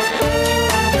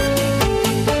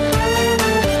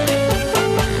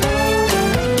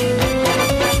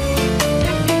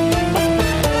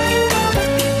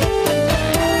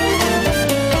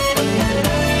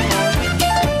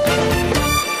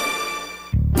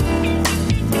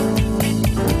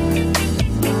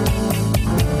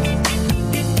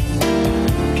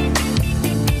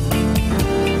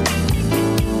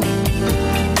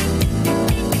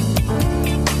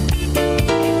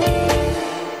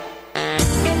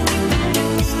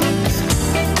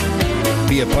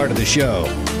 Part of the show.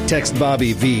 Text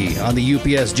Bobby V on the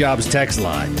UPS Jobs text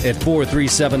line at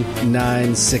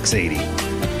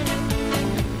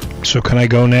 437-9680. So can I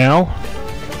go now?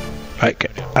 I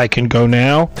can go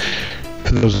now.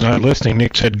 For those not listening,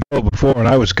 Nick said go before, and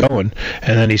I was going,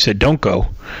 and then he said don't go.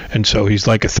 And so he's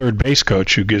like a third base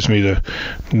coach who gives me the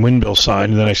windmill sign,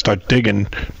 and then I start digging,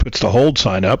 puts the hold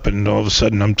sign up, and all of a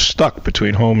sudden I'm stuck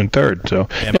between home and third. So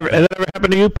that never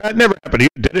happened to you, Pat? Never happened to you.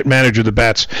 Did it? Manager of the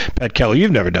Bats, Pat Kelly.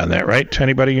 You've never done that, right? To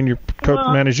anybody in your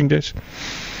managing days?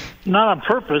 Not on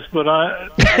purpose, but I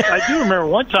do remember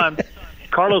one time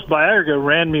Carlos Baerga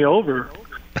ran me over.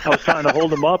 I was trying to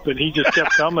hold him up, and he just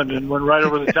kept coming and went right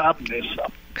over the top of me. So.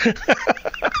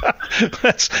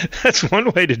 That's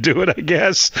one way to do it, I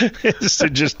guess, is to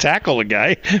just tackle a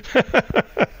guy.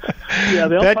 Yeah,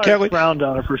 the umpires frowned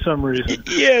on it for some reason.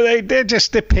 Yeah, they're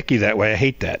picky that way. I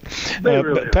hate that. They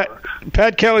really are.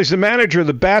 Pat Kelly's the manager of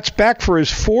the Bats, back for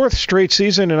his fourth straight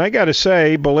season, and I got to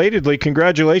say, belatedly,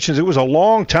 congratulations. It was a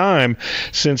long time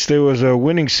since there was a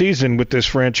winning season with this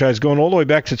franchise, going all the way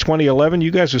back to 2011. You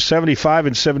guys were 75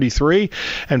 and 73,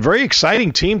 and very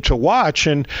exciting team to watch.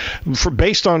 And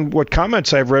based on what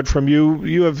comments I've read from you,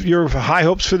 you have your high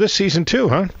hopes for this season too,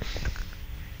 huh?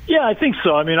 Yeah, I think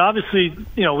so. I mean, obviously,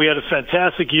 we had a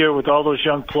fantastic year with all those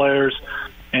young players,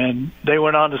 and they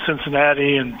went on to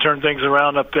Cincinnati and turned things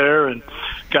around up there and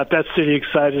got that city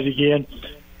excited again.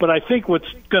 But I think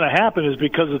what's going to happen is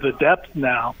because of the depth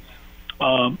now,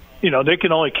 they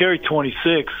can only carry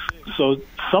 26, so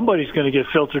somebody's going to get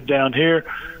filtered down here.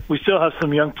 We still have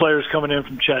some young players coming in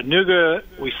from Chattanooga.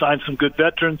 We signed some good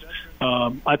veterans.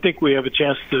 I think we have a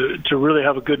chance to really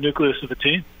have a good nucleus of a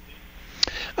team.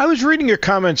 I was reading your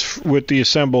comments with the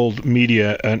assembled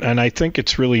media, and I think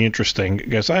it's really interesting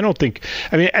because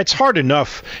it's hard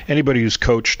enough. Anybody who's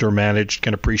coached or managed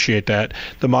can appreciate that.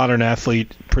 The modern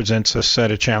athlete presents a set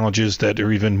of challenges that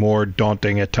are even more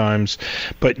daunting at times.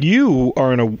 But you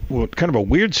are in a kind of a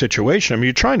weird situation. I mean,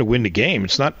 you're trying to win the game.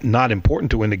 It's not important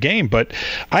to win the game, but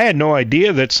I had no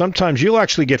idea that sometimes you'll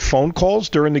actually get phone calls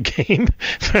during the game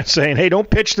saying, hey, don't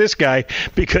pitch this guy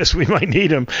because we might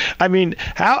need him. I mean,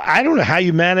 I don't know how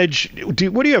you manage. What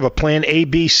do you have, a plan A,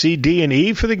 B, C, D, and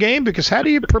E for the game? Because how do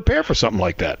you prepare for something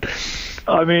like that?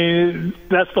 I mean,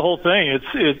 that's the whole thing.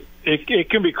 It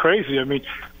can be crazy. I mean,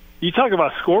 you talk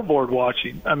about scoreboard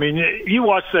watching. I mean, you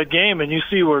watch that game and you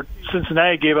see where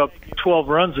Cincinnati gave up 12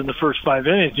 runs in the first 5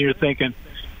 innings, and you're thinking,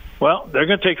 well, they're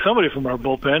going to take somebody from our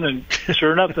bullpen. And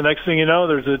sure enough, the next thing you know,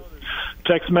 there's a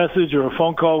text message or a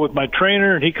phone call with my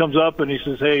trainer, and he comes up and he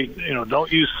says, hey,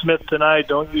 don't use Smith tonight,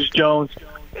 don't use Jones.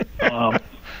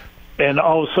 And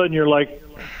all of a sudden you're like,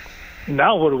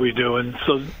 now what do we do? And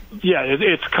so, yeah,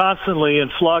 it's constantly in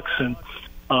flux. And,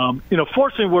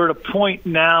 fortunately, we're at a point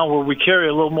now where we carry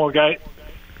a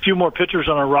few more pitchers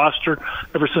on our roster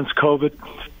ever since COVID.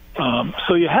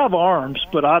 So you have arms,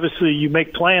 but obviously you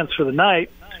make plans for the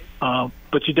night,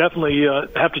 but you definitely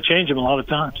have to change them a lot of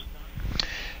times.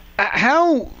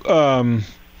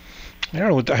 I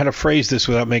don't know how to phrase this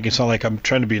without making it sound like I'm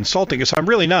trying to be insulting, because I'm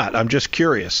really not. I'm just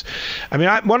curious. I mean,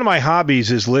 one of my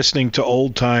hobbies is listening to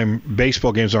old-time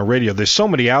baseball games on radio. There's so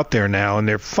many out there now, and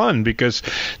they're fun because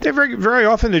they're very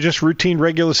often they're just routine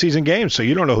regular season games, so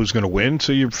you don't know who's going to win,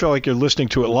 so you feel like you're listening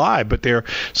to it live. But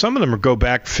some of them go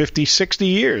back 50, 60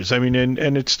 years. I mean,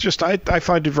 and it's just I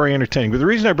find it very entertaining. But the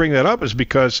reason I bring that up is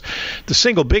because the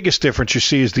single biggest difference you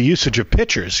see is the usage of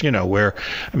pitchers, where,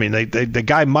 I mean, the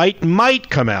guy might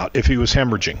come out if he was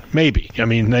hemorrhaging, maybe. I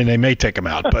mean, they may take him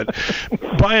out, but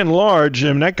by and large,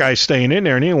 that guy's staying in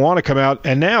there, and he didn't want to come out.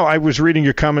 And now I was reading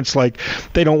your comments like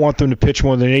they don't want them to pitch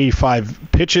more than 85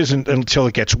 pitches until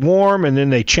it gets warm, and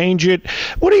then they change it.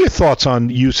 What are your thoughts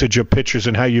on usage of pitchers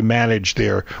and how you manage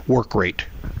their work rate?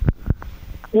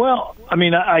 Well, I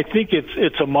mean, I think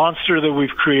it's a monster that we've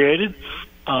created.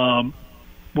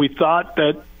 We thought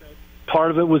that part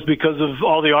of it was because of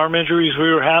all the arm injuries we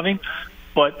were having,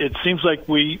 but it seems like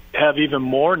we have even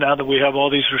more now that we have all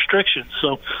these restrictions.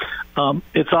 So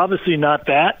it's obviously not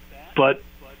that, but,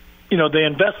 they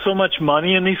invest so much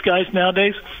money in these guys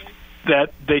nowadays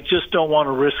that they just don't want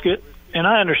to risk it. And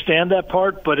I understand that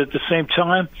part, but at the same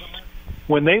time,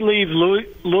 when they leave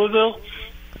Louisville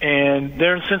and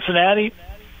they're in Cincinnati,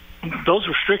 those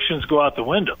restrictions go out the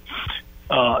window.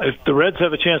 If the Reds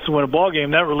have a chance to win a ball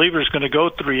game, that reliever is going to go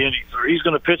 3 innings, or he's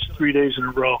going to pitch 3 days in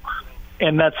a row.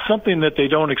 And that's something that they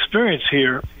don't experience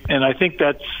here. And I think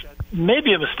that's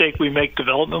maybe a mistake we make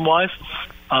development-wise.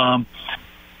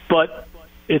 But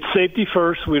it's safety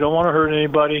first. We don't want to hurt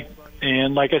anybody.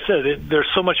 And like I said, there's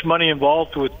so much money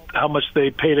involved with how much they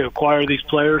pay to acquire these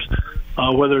players,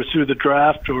 whether it's through the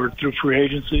draft or through free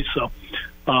agency. So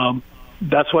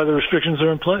that's why the restrictions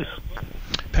are in place.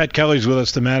 Pat Kelly's with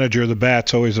us, the manager of the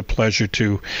Bats. Always a pleasure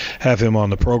to have him on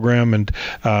the program, and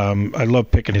I love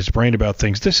picking his brain about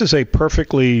things. This is a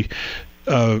perfect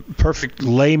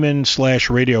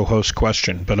layman/radio host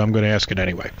question, but I'm going to ask it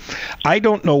anyway. I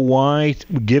don't know why,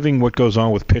 given what goes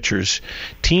on with pitchers,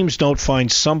 teams don't find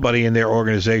somebody in their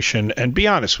organization and be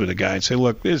honest with the guy and say,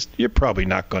 look, you're probably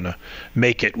not going to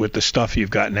make it with the stuff you've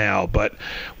got now, but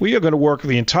we are going to work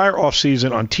the entire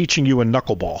offseason on teaching you a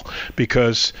knuckleball,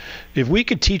 because if we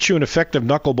could teach you an effective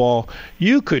knuckleball,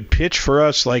 you could pitch for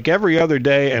us like every other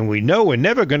day, and we know we're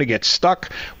never going to get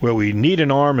stuck where we need an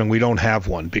arm and we don't have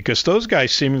one, because those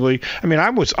guys seemingly, I mean,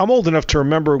 I'm old enough to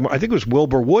remember, I think it was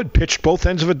Wilbur Wood pitched both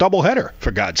ends of a doubleheader,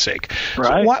 for God's sake.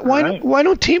 Right. So why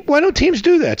don't teams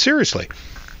do that? Seriously.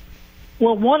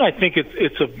 Well, one, I think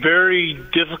it's a very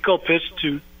difficult pitch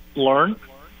to learn.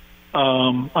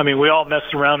 I mean, we all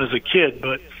messed around as a kid,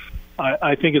 but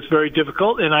I think it's very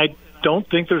difficult, and I don't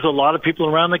think there's a lot of people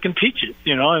around that can teach it.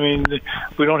 I mean,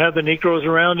 we don't have the Negros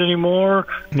around anymore.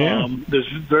 Yeah. There's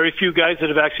very few guys that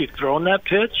have actually thrown that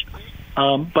pitch.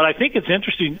 But I think it's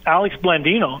interesting. Alex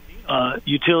Blandino,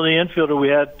 utility infielder we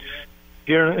had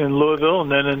here in Louisville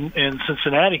and then in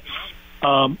Cincinnati,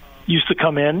 used to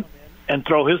come in and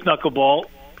throw his knuckleball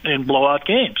in blowout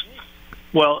games.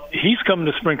 Well, he's coming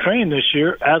to spring training this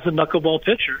year as a knuckleball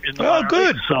pitcher in the minor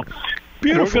good. leagues. So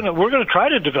Beautiful. we're gonna try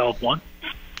to develop one.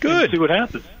 Good. And see what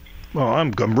happens. Well,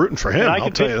 I'm rooting for him.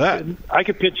 I'll tell you that. I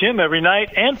could pitch him every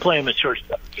night and play him at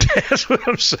shortstop. That's what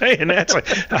I'm saying. That's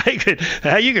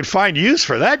how you could find use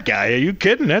for that guy. Are you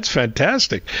kidding? That's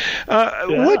fantastic.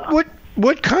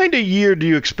 What kind of year do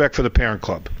you expect for the Parent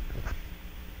Club?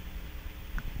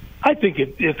 I think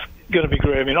it's going to be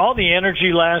great. I mean, all the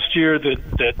energy last year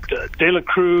that De La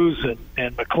Cruz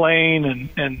and McLean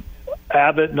and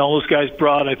Abbott and all those guys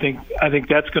brought, I think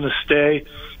that's going to stay.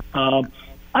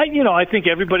 I think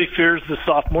everybody fears the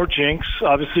sophomore jinx.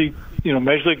 Obviously,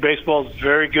 Major League Baseball is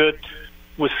very good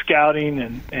with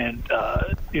scouting and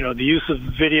the use of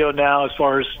video now as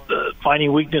far as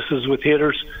finding weaknesses with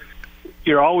hitters.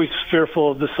 You're always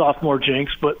fearful of the sophomore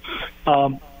jinx, but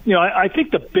I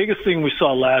think the biggest thing we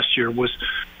saw last year was,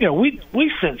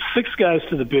 we sent 6 guys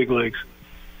to the big leagues,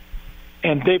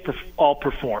 and they all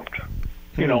performed.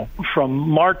 From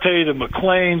Marte to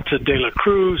McLean to De La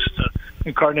Cruz to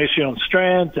Encarnacion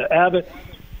Strand to Abbott.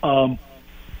 And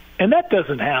that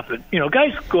doesn't happen.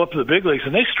 Guys go up to the big leagues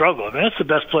and they struggle. I mean, that's the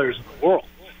best players in the world.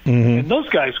 Mm-hmm. And those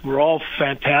guys were all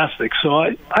fantastic. So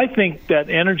I think that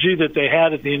energy that they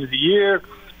had at the end of the year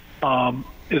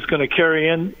is going to carry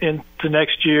into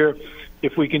next year.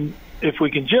 If we can if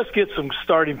we can just get some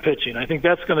starting pitching, I think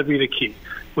that's going to be the key.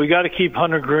 We got to keep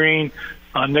Hunter Green,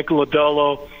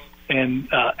 Nicoladolo, and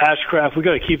Ashcraft. We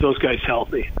got to keep those guys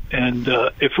healthy. And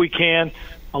if we can,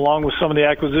 along with some of the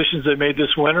acquisitions they made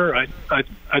this winter,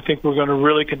 I think we're going to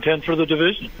really contend for the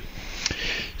division.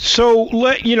 So,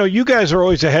 you guys are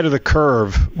always ahead of the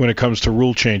curve when it comes to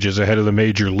rule changes, ahead of the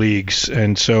major leagues.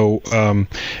 And so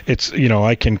it's,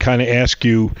 I can kind of ask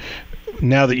you,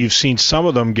 now that you've seen some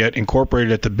of them get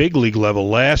incorporated at the big league level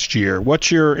last year, what's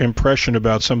your impression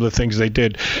about some of the things they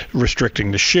did,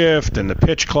 restricting the shift and the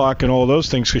pitch clock and all those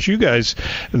things? Because you guys,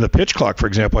 the pitch clock, for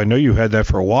example, I know you had that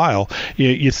for a while.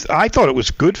 I thought it was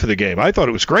good for the game. I thought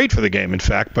it was great for the game, in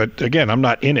fact. But, again, I'm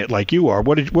not in it like you are.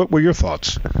 What were your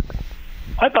thoughts?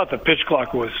 I thought the pitch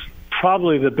clock was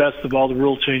probably the best of all the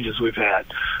rule changes we've had.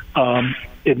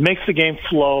 It makes the game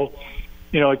flow.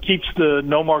 It keeps the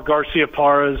no more Garcia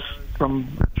Parras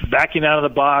from backing out of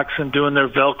the box and doing their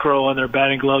Velcro and their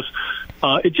batting gloves.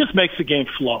 It just makes the game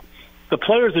flow. The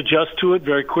players adjust to it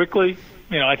very quickly.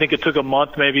 I think it took a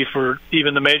month maybe for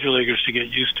even the major leaguers to get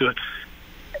used to it.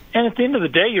 And at the end of the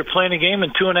day, you're playing a game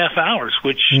in 2.5 hours,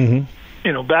 which,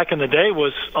 back in the day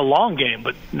was a long game.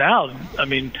 But now,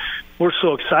 we're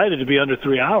so excited to be under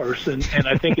 3 hours, and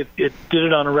I think it did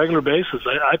it on a regular basis.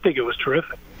 I think it was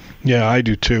terrific. Yeah, I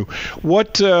do too.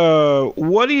 What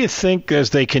do you think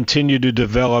as they continue to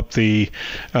develop the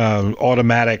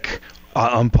automatic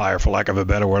umpire, for lack of a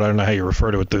better word? I don't know how you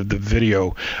refer to it. The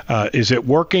video, is it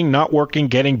working? Not working?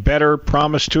 Getting better?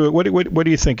 Promise to it? What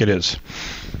do you think it is?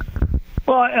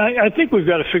 Well, I think we've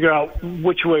got to figure out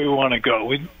which way we want to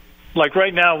go. Like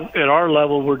right now at our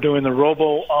level, we're doing the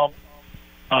robo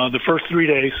the first 3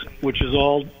 days, which is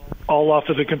all off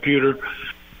of the computer.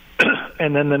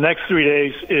 And then the next 3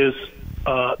 days is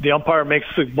the umpire makes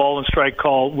the ball and strike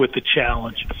call with the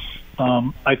challenge.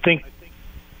 I think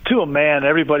to a man,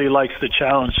 everybody likes the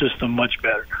challenge system much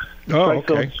better.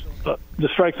 Okay. The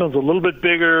strike zone's a little bit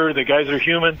bigger. The guys are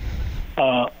human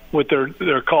with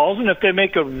their calls. And if they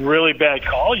make a really bad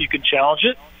call, you can challenge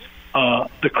it.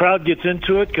 The crowd gets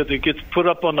into it because it gets put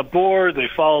up on the board. They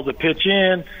follow the pitch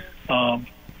in.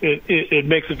 It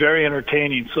makes it very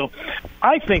entertaining. So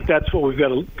I think that's what we've got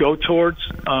to go towards.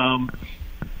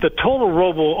 The total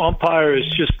robo umpire is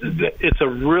it's a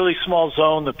really small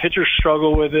zone. The pitchers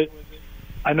struggle with it.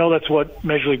 I know that's what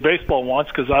Major League Baseball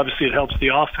wants because obviously it helps the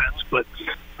offense. But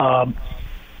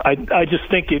I just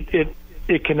think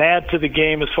it can add to the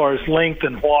game as far as length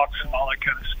and walks and all that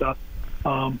kind of stuff.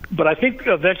 But I think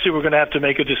eventually we're going to have to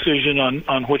make a decision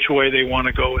on which way they want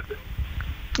to go with it.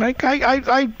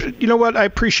 You know what? I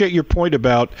appreciate your point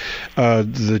about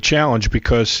the challenge,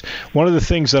 because one of the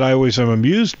things that I always am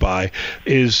amused by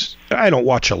is I don't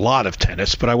watch a lot of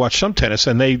tennis, but I watch some tennis,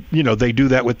 and they do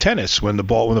that with tennis when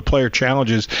the player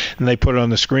challenges and they put it on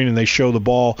the screen and they show the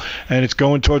ball and it's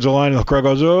going towards the line and the crowd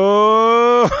goes,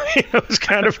 oh, it's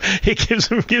kind of, it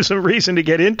gives them reason to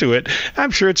get into it.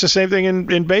 I'm sure it's the same thing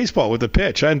in baseball with the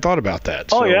pitch. I hadn't thought about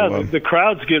that. Oh, yeah, the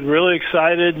crowds get really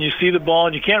excited and you see the ball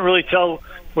and you can't really tell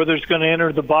whether it's going to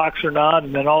enter the box or not,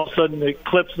 and then all of a sudden it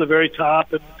clips the very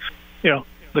top, and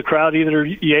the crowd either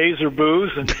yays or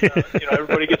boos, and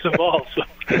everybody gets involved. So.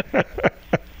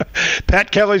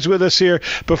 Pat Kelly's with us here.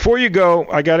 Before you go,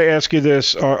 I got to ask you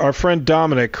this. Our friend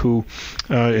Dominic, who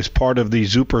is part of the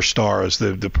Superstars,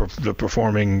 the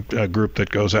performing group that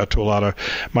goes out to a lot of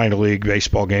minor league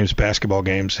baseball games, basketball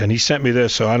games, and he sent me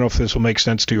this, so I don't know if this will make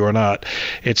sense to you or not.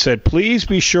 It said, please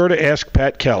be sure to ask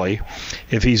Pat Kelly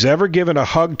if he's ever given a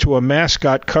hug to a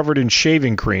mascot covered in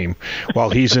shaving cream while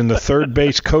he's in the third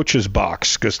base coach's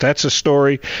box, because that's a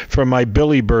story from my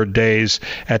Billy Bird days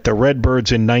at the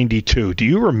Redbirds in '92. Do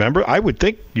you remember? I would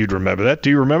think you'd remember that. Do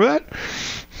you remember that?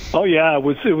 Oh, yeah. It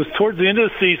was towards the end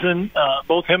of the season.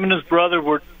 Both him and his brother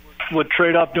would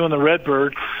trade off doing the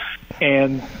Redbird,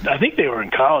 and I think they were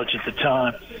in college at the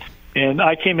time. And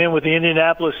I came in with the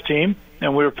Indianapolis team,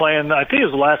 and we were playing, I think it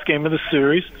was the last game of the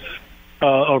series,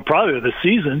 or probably of the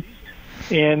season.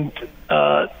 And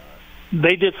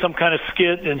they did some kind of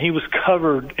skit, and he was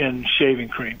covered in shaving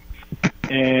cream.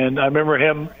 And I remember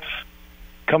him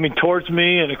coming towards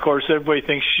me, and of course everybody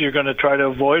thinks you're going to try to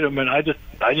avoid him, and I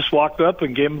just walked up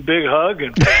and gave him a big hug,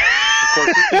 and of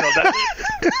course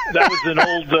that was an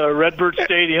old Redbird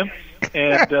Stadium,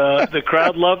 and the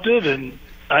crowd loved it, and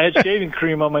I had shaving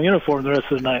cream on my uniform the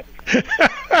rest of the night.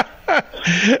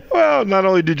 Well, not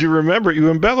only did you remember it, you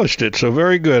embellished it. So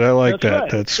very good. I like that.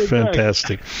 Right. That's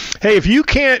fantastic. Hey, if you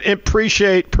can't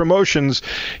appreciate promotions,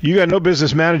 you got no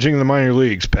business managing the minor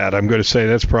leagues, Pat. I'm going to say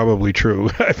that's probably true.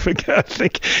 I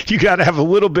think you got to have a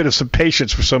little bit of some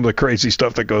patience for some of the crazy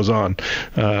stuff that goes on.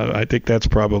 I think that's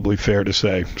probably fair to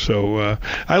say. So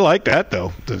I like that,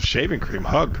 though, the shaving cream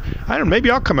hug. I don't.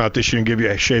 Maybe I'll come out this year and give you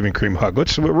a shaving cream hug.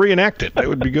 Let's reenact it. That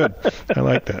would be good. I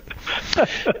like that.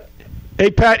 Hey,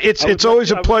 Pat, it's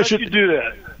always a pleasure. You do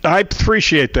that. I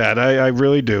appreciate that. I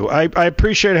really do. I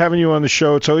appreciate having you on the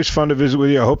show. It's always fun to visit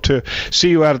with you. I hope to see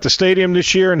you out at the stadium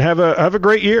this year and have a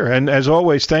great year. And as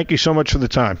always, thank you so much for the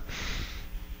time.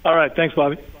 All right. Thanks,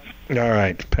 Bobby. All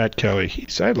right. Pat Kelly.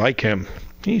 I like him.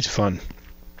 He's fun.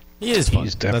 He is fun.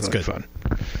 He's definitely That's good.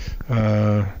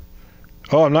 fun.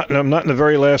 I'm not in the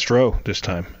very last row this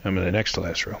time. I'm in the next to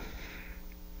last row.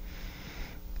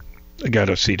 I got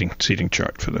a seating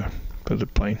chart for the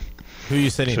plane. Who are you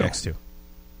sitting next to?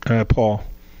 Paul.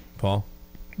 Paul?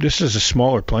 This is a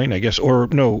smaller plane, I guess. Or,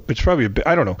 no, it's probably a bit.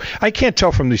 I don't know. I can't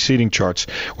tell from these seating charts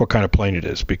what kind of plane it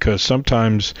is, because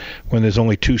sometimes when there's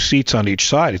only 2 seats on each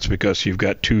side, it's because you've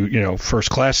got 2,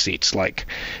 first-class seats.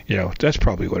 That's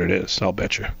probably what it is, I'll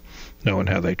bet you, knowing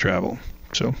how they travel.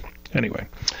 So, anyway,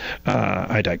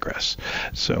 I digress.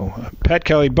 So, Pat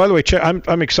Kelly, by the way,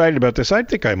 I'm excited about this. I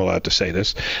think I'm allowed to say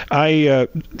this.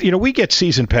 We get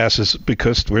season passes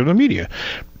because we're the media.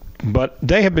 But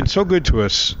they have been so good to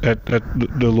us at the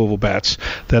Louisville Bats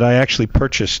that I actually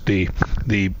purchased the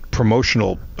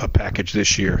promotional package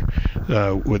this year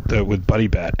with Buddy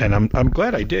Bat, and I'm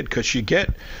glad I did, because you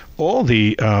get all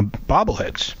the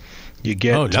bobbleheads. You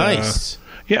get nice.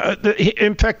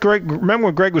 In fact, Greg, remember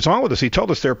when Greg was on with us, he told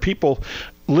us there are people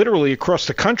literally across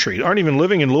the country, aren't even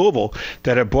living in Louisville,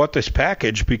 that have bought this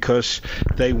package because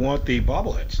they want the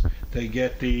bobbleheads. They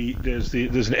get there's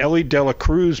an Ellie De La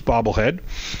Cruz bobblehead,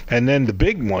 and then the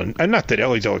big one, and not that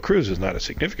Ellie De La Cruz is not a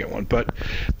significant one, but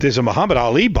there's a Muhammad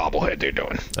Ali bobblehead they're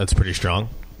doing. That's pretty strong.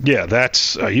 Yeah,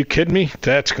 are you kidding me?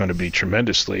 That's going to be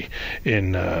tremendously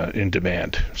in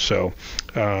demand. So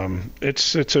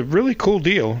it's a really cool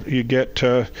deal. You get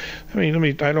I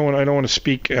don't want to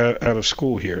speak out of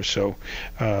school here. So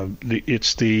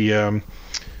it's a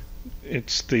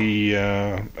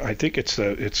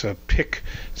pick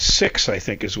 6, I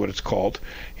think is what it's called.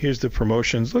 Here's the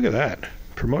promotions. Look at that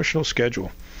promotional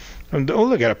schedule. And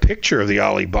look at a picture of the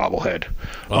Ali bobblehead.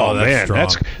 Oh that's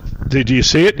man, strong. Did you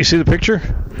see it? You see the picture?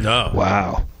 No.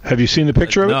 Wow. Have you seen the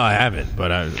picture of it? No, I haven't.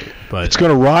 But it's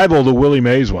going to rival the Willie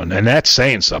Mays one, and that's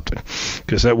saying something,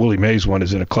 because that Willie Mays one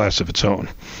is in a class of its own.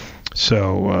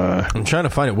 So I'm trying to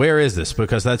find it. Where is this?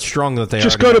 Because that's strong that they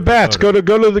just go to Bats. Go to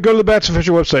the Bats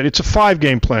official website. It's a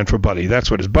 5-game plan for Buddy. That's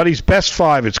what it is. Buddy's Best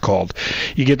 5. It's called.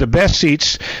 You get the best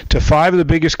seats to 5 of the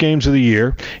biggest games of the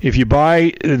year. If you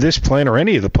buy this plan or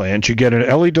any of the plans, you get an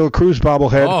Ellie De La Cruz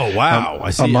bobblehead. Oh wow!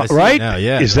 I see right? It now.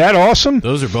 Yeah, is that awesome?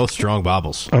 Those are both strong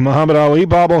bobbles. A Muhammad Ali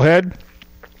bobblehead.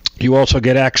 You also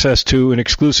get access to an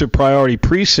exclusive priority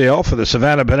pre-sale for the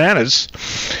Savannah Bananas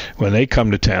when they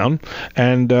come to town,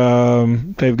 and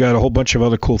they've got a whole bunch of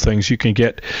other cool things. You can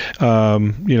get,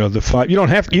 the 5. You don't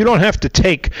have to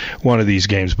take one of these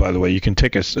games, by the way. You can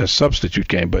take a substitute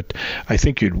game, but I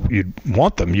think you'd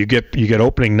want them. You get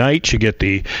opening nights. You get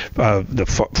the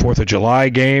 4th of July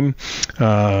game.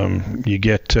 You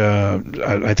get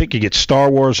I think you get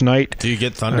Star Wars night. Do you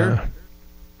get Thunder?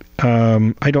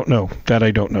 I don't know. That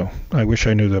I don't know. I wish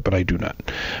I knew that, but I do not.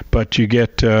 But you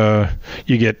get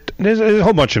there's a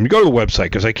whole bunch of them. You go to the website,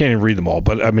 because I can't even read them all.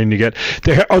 But I mean,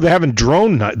 they're having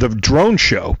drone night, the drone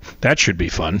show. That should be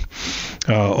fun.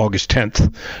 August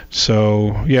 10th.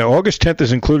 So yeah, August 10th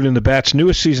is included in the Bats'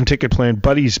 newest season ticket plan,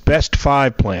 Buddy's Best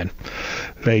 5 plan.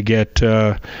 They get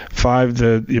the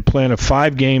plan of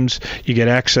 5 games. You get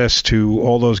access to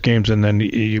all those games, and then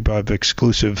you have the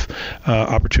exclusive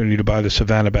opportunity to buy the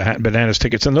Savannah Bananas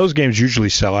tickets. And those games usually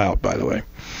sell out, by the way.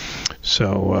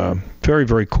 So very,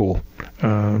 very cool.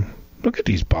 Look at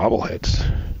these bobbleheads.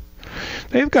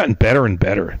 They've gotten better and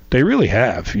better. They really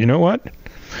have. You know what?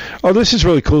 Oh, this is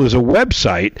really cool. There's a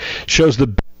website shows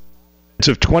the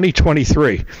of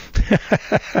 2023.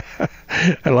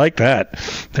 I like that.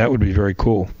 That would be very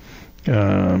cool.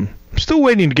 I'm still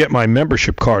waiting to get my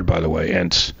membership card, by the way, and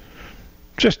it's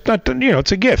just not,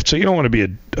 it's a gift, so you don't want to be a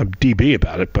DB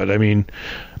about it, but I mean,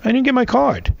 I didn't get my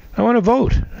card. I want to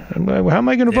vote. How am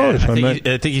I going to vote? I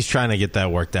think he's trying to get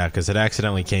that worked out, because it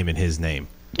accidentally came in his name.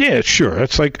 Yeah, sure.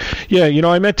 That's like,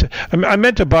 I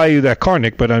meant to buy you that car,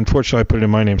 Nick, but unfortunately I put it in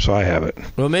my name, so I have it.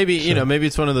 Well, maybe maybe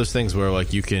it's one of those things where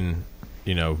like you can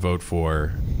vote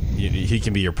for. He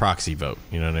can be your proxy vote.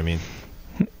 You know what I mean?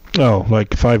 Oh,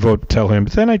 like if I vote, tell him.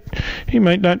 But then he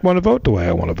might not want to vote the way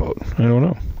I want to vote. I don't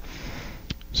know.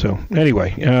 So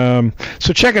anyway,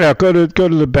 so check it out. Go to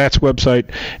the Bats website,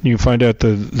 and you can find out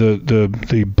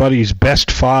the Buddy's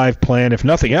Best 5 plan. If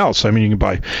nothing else, I mean, you can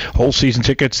buy whole season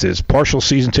tickets. There's partial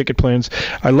season ticket plans.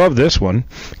 I love this one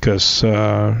because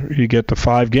you get the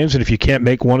 5 games, and if you can't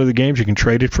make one of the games, you can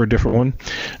trade it for a different one.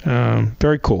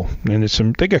 Very cool. And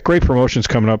they got great promotions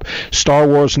coming up. Star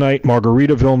Wars night,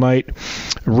 Margaritaville night,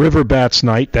 River Bats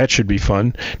night. That should be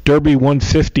fun. Derby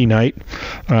 150 night,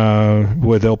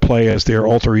 where they'll play as their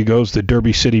alter egos, the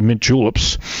Derby City Mint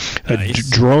Juleps. Nice.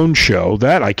 A drone show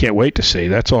that I can't wait to see.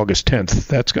 That's August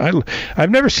 10th. I've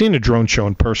never seen a drone show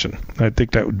in person. I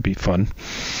think that would be fun.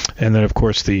 And then of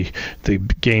course the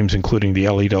games including the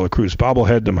Ellie De La Cruz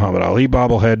bobblehead, the Muhammad Ali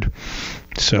bobblehead.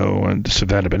 So the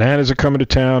Savannah Bananas are coming to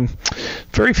town.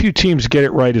 Very few teams get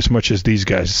it right as much as these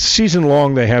guys. Season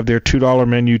long, they have their $2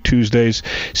 menu Tuesdays,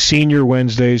 Senior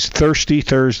Wednesdays, Thirsty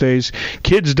Thursdays,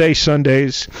 Kids Day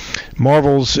Sundays,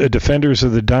 Marvel's Defenders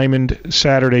of the Diamond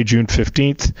Saturday, June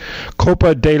 15th,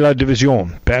 Copa de la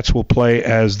División. Bats will play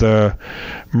as the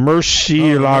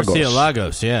Murciélagos.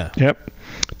 Murciélagos, yeah. Yep.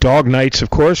 Dog nights, of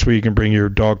course, where you can bring your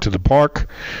dog to the park.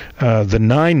 The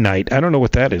 9 night, I don't know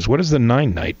what that is. What is the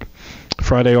 9 night?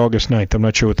 Friday, August 9th. I'm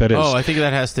not sure what that is. Oh, I think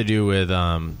that has to do with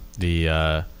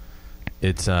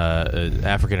it's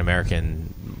African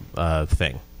American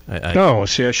thing.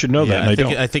 See, I should know that.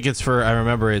 I think it's for. I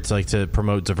remember it's like to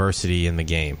promote diversity in the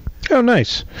game. Oh,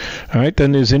 nice. All right,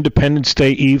 then there's Independence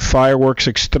Day Eve fireworks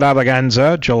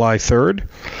extravaganza, July 3rd.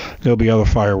 There'll be other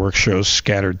fireworks shows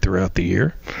scattered throughout the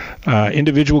year.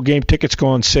 Individual game tickets go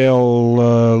on sale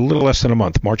a little less than a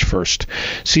month, March 1st.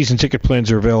 Season ticket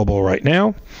plans are available right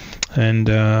now. And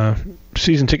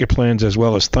season ticket plans as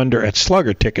well as Thunder at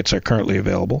Slugger tickets are currently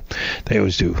available. They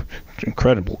always do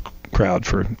incredible crowd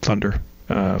for Thunder,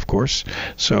 of course.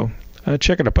 So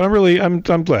check it up. But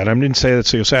I'm glad. I didn't say that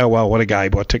so you'll say, oh well, what a guy, he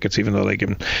bought tickets, even though they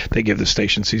give the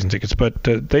station season tickets. But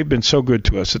they've been so good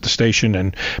to us at the station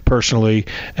and personally,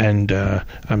 and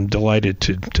I'm delighted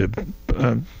to.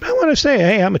 I want to say,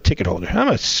 hey, I'm a ticket holder. I'm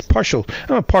a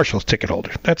partial ticket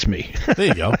holder. That's me. There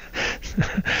you go.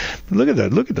 Look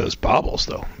at those bobbles,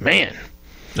 though, man.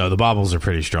 No, the bobbles are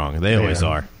pretty strong. They always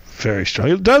are. Very strong.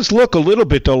 It does look a little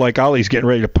bit, though, like Ollie's getting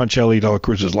ready to punch Ellie De La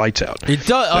Cruz's lights out. It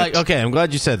does. Okay, I'm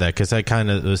glad you said that because I kind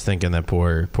of was thinking that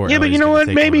poor Yeah, Ellie's but you know what?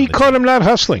 Maybe he caught him not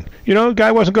hustling. The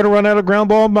guy wasn't going to run out of ground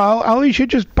ball. Ollie should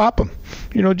just pop him.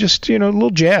 Just a little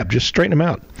jab. Just straighten him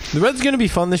out. The Reds going to be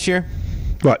fun this year?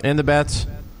 What? And the Bats?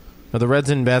 Are the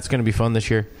Reds and Bats going to be fun this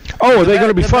year? Oh, are they going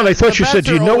to be fun? I thought you said it's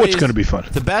going to be fun.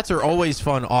 The Bats are always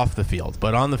fun off the field,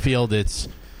 but on the field it's...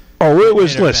 Oh, it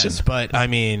was, listen. But, I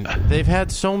mean, they've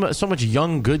had so much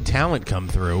young, good talent come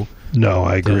through. No,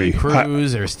 I agree.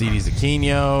 Cruz, Aristides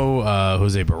Aquino,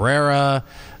 Jose Barrera,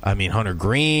 Hunter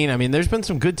Green. There's been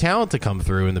some good talent to come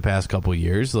through in the past couple of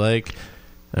years.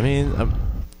 I'm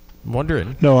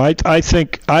wondering. No, I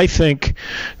think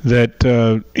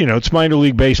that it's minor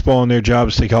league baseball and their job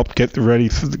is to help get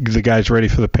the guys ready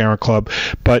for the parent club,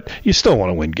 but you still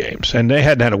want to win games, and they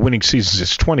hadn't had a winning season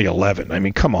since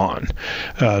 2011. Come on.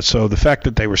 So the fact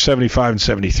that they were 75 and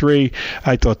 73,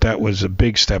 I thought that was a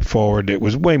big step forward. It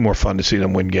was way more fun to see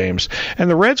them win games, and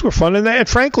the Reds were fun. And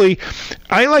frankly,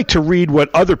 I like to read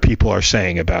what other people are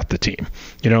saying about the team.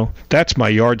 That's my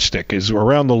yardstick. Is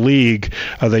around the league,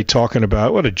 are they talking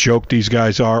about what a joke these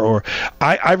guys are? Or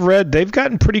I've read they've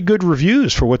gotten pretty good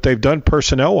reviews for what they've done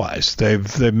personnel-wise.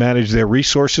 They've managed their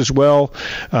resources well.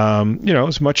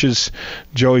 As much as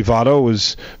Joey Votto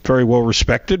was very well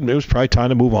respected, it was probably time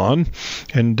to move on,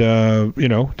 and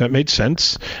that made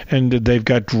sense. And they've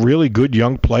got really good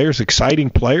young players, exciting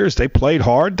players. They played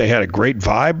hard. They had a great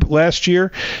vibe last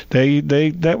year.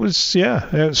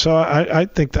 So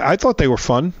I thought they were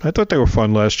fun. I thought they were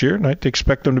fun last year, and I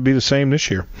expect them to be the same this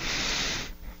year.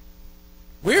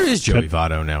 Where is Joey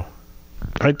Votto now?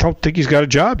 I don't think he's got a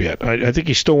job yet. I think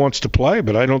he still wants to play,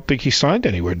 but I don't think he signed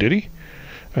anywhere, did he?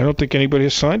 I don't think anybody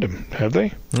has signed him. Have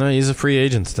they? No, he's a free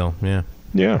agent still, yeah.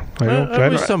 Yeah. I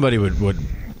wish somebody would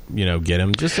get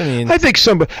him. I think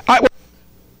somebody...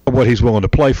 what he's willing to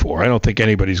play for. I don't think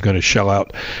anybody's going to shell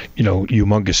out,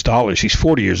 humongous dollars. He's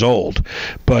 40 years old,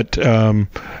 but I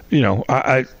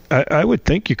would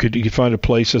think you could find a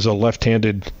place as a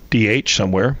left-handed DH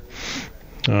somewhere.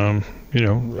 The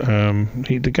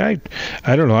guy,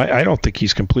 I don't know. I don't think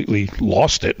he's completely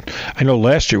lost it. I know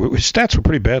last year his stats were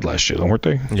pretty bad last year, though, weren't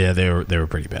they? Yeah, they were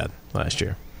pretty bad last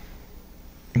year.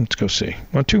 Let's go see.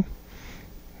 Want to?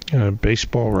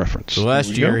 Baseball Reference. So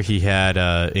last year he had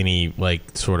any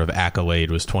sort of accolade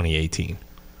was 2018.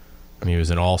 He was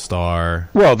an all-star.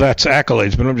 Well, that's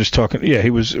accolades, but I'm just talking. Yeah, he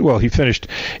was. Well, he finished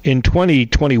in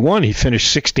 2021. He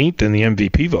finished 16th in the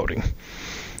MVP voting.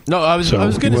 No, I was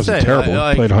going to say terrible.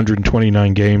 Played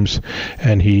 129 games,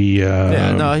 and he.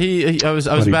 I was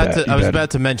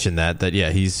about to mention that.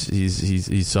 Yeah, he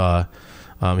saw.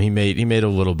 He made a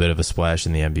little bit of a splash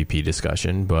in the MVP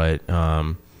discussion, but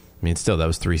I mean, still, that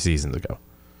was 3 seasons ago.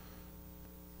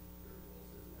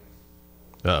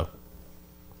 Uh-oh.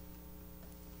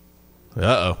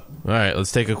 All right,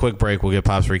 let's take a quick break. We'll get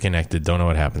Pops reconnected. Don't know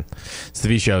what happened. It's the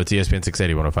V Show. It's ESPN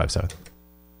 680 105.7.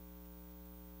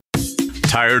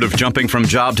 Tired of jumping from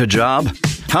job to job?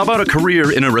 How about a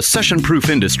career in a recession-proof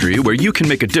industry where you can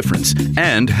make a difference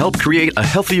and help create a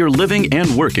healthier living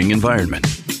and working environment?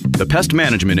 The pest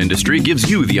management industry gives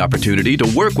you the opportunity to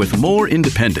work with more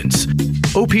independence.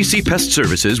 OPC Pest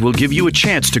Services will give you a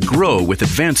chance to grow with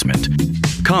advancement.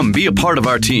 Come be a part of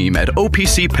our team at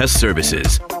OPC Pest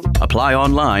Services. Apply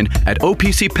online at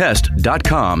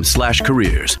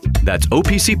opcpest.com/careers. That's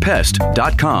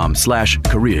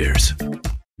opcpest.com/careers.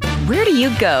 Where do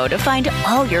you go to find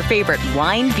all your favorite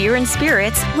wine, beer, and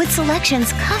spirits with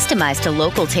selections customized to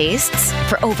local tastes?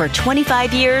 For over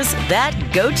 25 years, that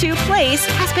go-to place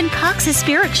has been Cox's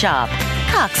Spirit Shop.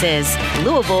 Cox's,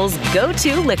 Louisville's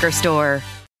go-to liquor store.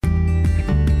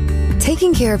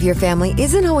 Taking care of your family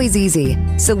isn't always easy,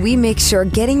 so we make sure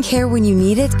getting care when you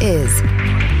need it is.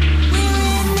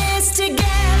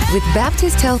 With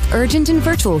Baptist Health Urgent and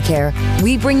Virtual Care,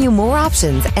 we bring you more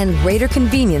options and greater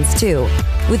convenience, too.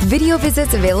 With video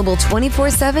visits available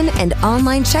 24/7 and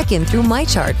online check-in through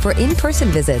MyChart for in-person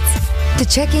visits. To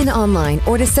check in online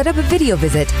or to set up a video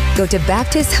visit, go to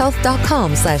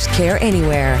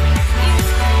baptisthealth.com/careanywhere.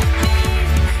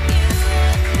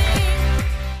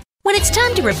 When it's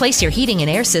time to replace your heating and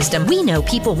air system, we know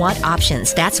people want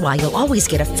options. That's why you'll always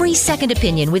get a free second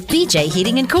opinion with BJ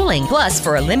Heating and Cooling. Plus,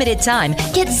 for a limited time,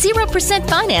 get 0%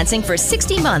 financing for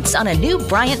 60 months on a new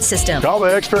Bryant system. Call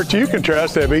the experts you can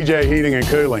trust at BJ Heating and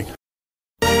Cooling.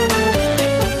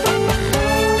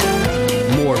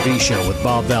 More V-Show with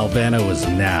Bob Valvano is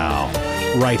now,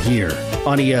 right here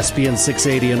on ESPN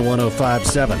 680 and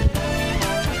 105.7.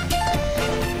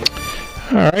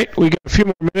 All right, we got a few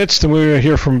more minutes, then we're going to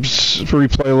hear from,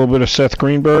 replay a little bit of Seth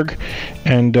Greenberg,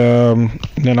 and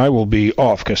then I will be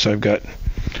off because I've got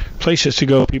places to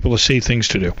go, people to see, things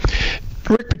to do.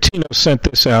 Rick Pitino sent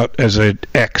this out as a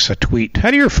tweet.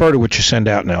 How do you refer to what you send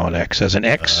out now on X? As an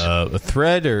X? A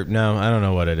thread or no? I don't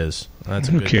know what it is. That's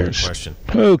a good question.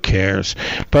 Who cares?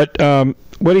 But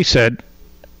what he said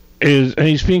is, and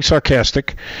he's being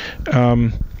sarcastic,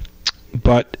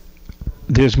 but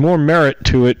there's more merit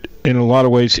to it in a lot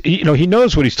of ways. He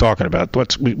knows what he's talking about.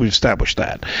 We've established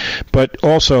that. But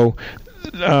also,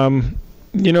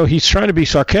 he's trying to be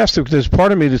sarcastic. There's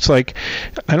part of me that's like,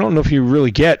 I don't know if you really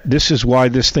get this is why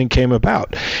this thing came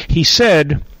about. He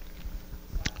said,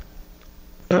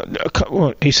 I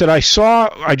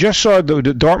just saw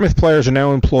the Dartmouth players are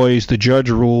now employees. The judge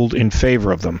ruled in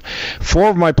favor of them. 4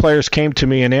 of my players came to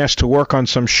me and asked to work on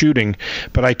some shooting,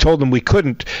 but I told them we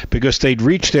couldn't because they'd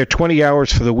reached their 20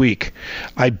 hours for the week.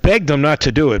 I begged them not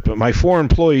to do it, but my 4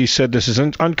 employees said this is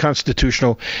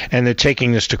unconstitutional and they're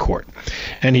taking this to court.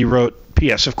 And he wrote,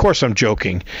 P.S. Of course I'm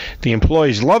joking. The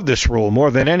employees love this rule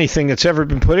more than anything that's ever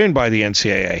been put in by the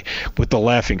NCAA, with the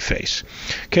laughing face.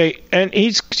 Okay, and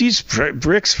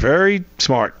Rick's very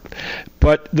smart.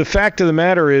 But the fact of the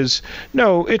matter is,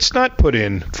 no, it's not put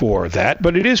in for that,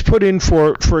 but it is put in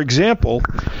for example,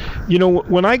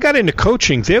 when I got into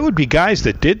coaching, there would be guys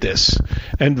that did this,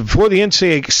 and before the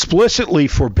NCAA explicitly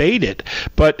forbade it.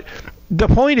 But the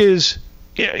point is,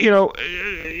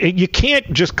 you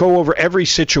can't just go over every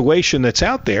situation that's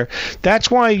out there. That's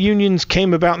why unions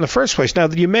came about in the first place. Now,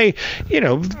 you may,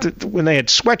 when they had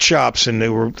sweatshops and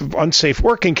there were unsafe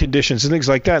working conditions and things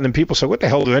like that, and then people say, what the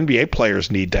hell do NBA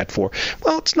players need that for?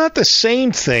 Well, it's not the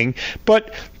same thing,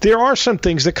 but there are some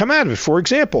things that come out of it. For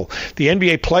example, the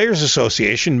NBA Players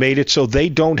Association made it so they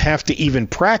don't have to even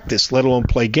practice, let alone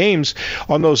play games,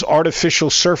 on those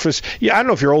artificial surface. Yeah, I don't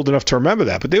know if you're old enough to remember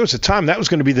that, but there was a time that was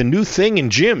going to be the new thing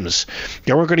in gyms.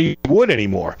 They weren't going to use wood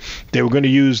anymore. They were going to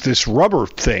use this rubber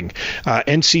thing.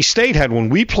 NC State had one.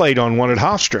 We played on one at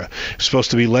Hofstra. It was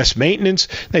supposed to be less maintenance.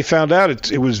 They found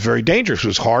out it was very dangerous. It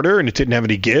was harder, and it didn't have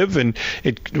any give, and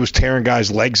it was tearing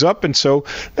guys' legs up, and so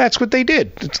that's what they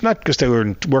did. It's not because they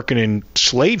were working in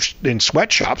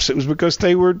sweatshops. It was because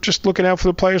they were just looking out for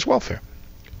the players' welfare.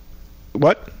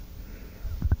 What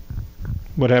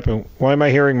happened? Why am I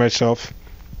hearing myself?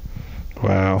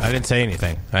 Wow. I didn't say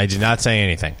anything. I did not say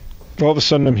anything. All of a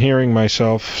sudden I'm hearing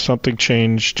myself. Something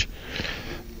changed.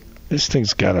 This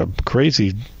thing's got a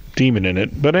crazy demon in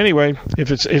it. But anyway,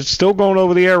 if it's still going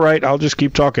over the air right, I'll just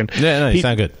keep talking. Yeah, no, you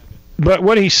sound good. But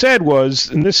what he said was,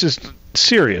 and this is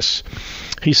serious,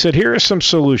 he said, here are some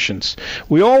solutions.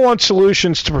 We all want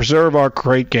solutions to preserve our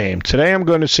great game. Today I'm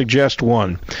going to suggest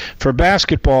one. For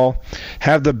basketball,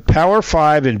 have the Power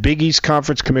 5 and Big East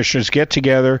Conference commissioners get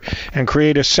together and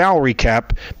create a salary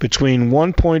cap between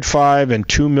 $1.5 and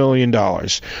 $2 million.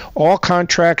 All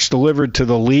contracts delivered to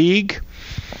the league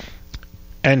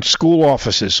and school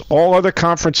offices. All other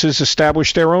conferences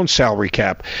establish their own salary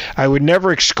cap. I would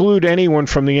never exclude anyone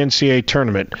from the NCAA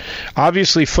tournament.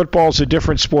 Obviously, football is a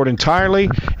different sport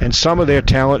entirely, and some of their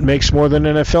talent makes more than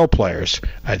NFL players.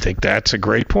 I think that's a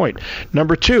great point.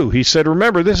 Number 2, he said,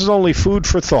 remember, this is only food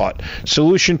for thought.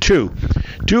 Solution 2,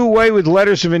 do away with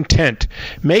letters of intent.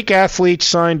 Make athletes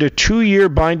sign a 2-year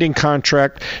binding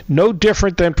contract, no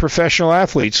different than professional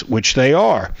athletes, which they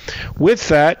are. With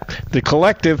that, the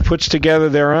collective puts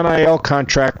together their NIL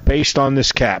contract based on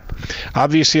this cap.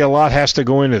 Obviously, a lot has to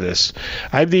go into this.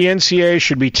 The NCAA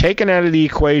should be taken out of the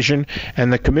equation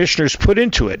and the commissioners put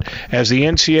into it, as the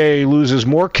NCAA loses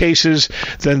more cases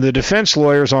than the defense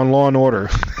lawyers on Law and Order.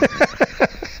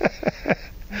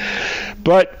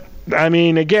 But, I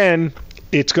mean, again,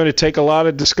 it's going to take a lot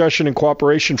of discussion and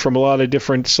cooperation from a lot of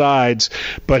different sides,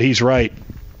 but he's right.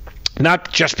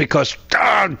 Not just because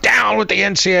down with the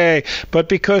NCAA, but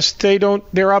because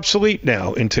they're obsolete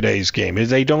now in today's game.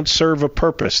 They don't serve a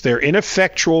purpose. They're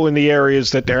ineffectual in the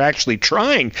areas that they're actually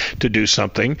trying to do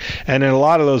something, and in a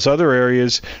lot of those other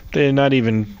areas, they're not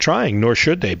even trying, nor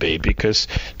should they be, because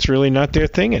it's really not their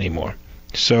thing anymore.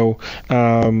 So,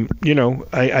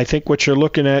 I think what you're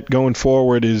looking at going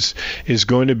forward is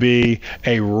going to be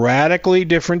a radically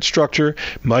different structure,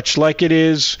 much like it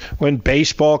is when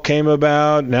baseball came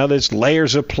about. Now there's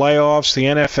layers of playoffs. The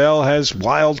NFL has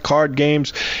wild card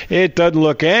games. It doesn't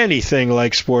look anything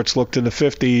like sports looked in the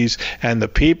 50s, and the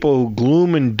people who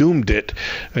gloom and doomed it,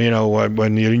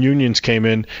 when the unions came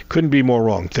in, couldn't be more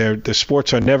wrong. The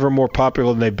sports are never more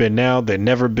popular than they've been now. They've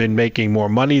never been making more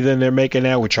money than they're making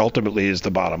now, which ultimately is the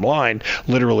bottom line,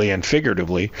 literally and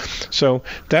figuratively. So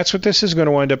that's what this is going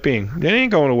to wind up being. It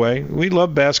ain't going away. We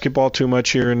love basketball too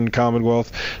much here in the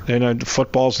Commonwealth.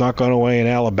 Football's not going away in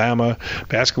Alabama.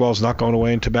 Basketball's not going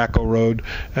away in Tobacco Road.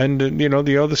 And,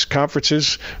 the other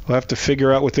conferences will have to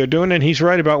figure out what they're doing. And he's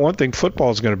right about one thing. Football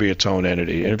is going to be its own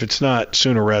entity. And if it's not,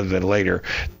 sooner rather than later,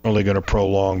 they're only going to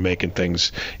prolong making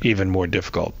things even more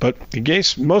difficult. But in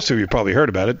case most of you probably heard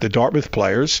about it, the Dartmouth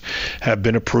players have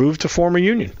been approved to form a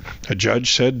union. A judge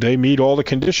said they meet all the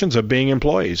conditions of being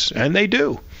employees, and they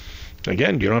do.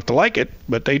 Again, you don't have to like it,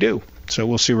 but they do. So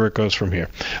we'll see where it goes from here.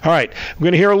 All right, I'm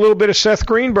going to hear a little bit of Seth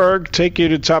Greenberg. Take you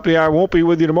to the top of the hour. I won't be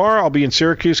with you tomorrow. I'll be in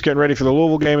Syracuse getting ready for the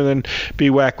Louisville game, and then be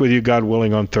whack with you, God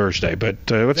willing, on Thursday. But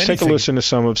let's take a listen to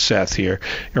some of Seth here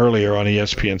earlier on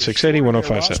ESPN 680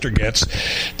 1057.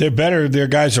 Gets, they're better. Their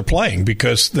guys are playing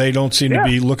because they don't seem to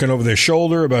be looking over their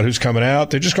shoulder about who's coming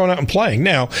out. They're just going out and playing.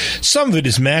 Now, some of it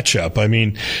is matchup. I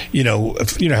mean, you know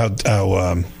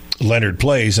how Leonard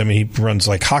plays. I mean, he runs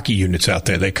like hockey units out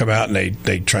there. They come out and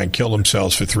they try and kill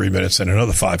themselves for 3 minutes, and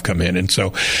another 5 come in. And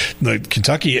so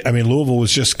Louisville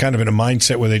was just kind of in a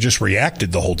mindset where they just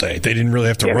reacted the whole day. They didn't really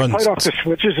have to run. They played off the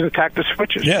switches and attacked the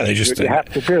switches. Yeah, they just you have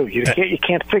to do. You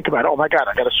can't think about, oh my God,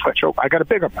 I got to switch. Oh, I got a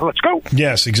bigger one. Let's go.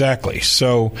 Yes, exactly.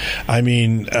 So I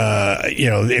mean,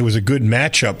 it was a good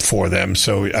matchup for them.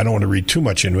 So I don't want to read too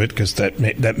much into it because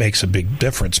that makes a big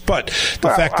difference. But the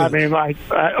fact that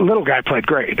a little guy played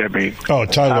great.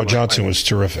 Tyler Johnson was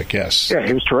terrific, yes. Yeah,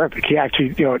 he was terrific. He actually,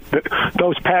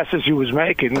 those passes he was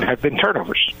making have been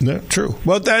turnovers. Yeah, true.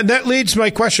 Well, that leads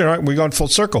my question. All right, we're going full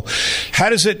circle. How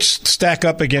does it stack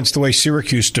up against the way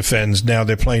Syracuse defends now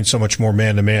they're playing so much more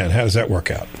man-to-man? How does that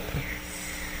work out?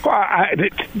 Well,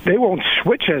 they won't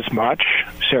switch as much,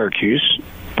 Syracuse.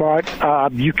 But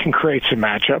you can create some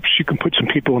matchups. You can put some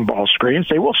people in ball screens.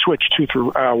 They will switch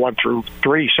 1 through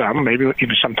 3 some, maybe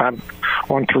even sometime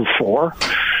 1 through 4.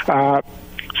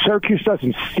 Syracuse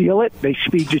doesn't steal it. They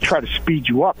try to speed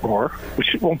you up more,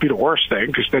 which won't be the worst thing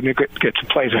because then you get some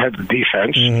plays ahead of the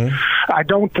defense. Mm-hmm. I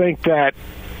don't think that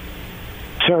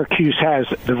Syracuse has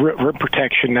the rim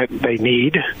protection that they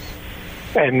need,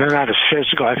 and they're not as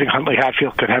physical. I think Huntley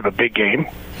Hatfield could have a big game.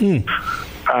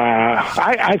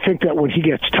 I think that when he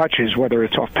gets touches, whether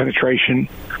it's off penetration,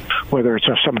 whether it's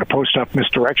off some of the post-up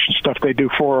misdirection stuff they do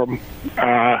for him,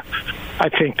 I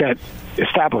think that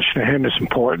establishing him is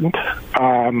important.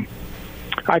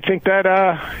 I think that,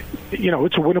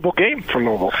 it's a winnable game for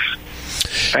Louisville.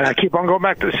 And I keep on going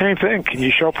back to the same thing. Can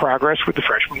you show progress with the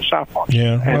freshman and sophomore?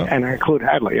 Yeah. And I include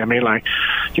Hadley. I mean,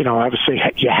 obviously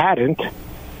you hadn't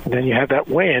and then you have that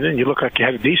win, and you look like you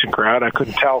had a decent crowd. I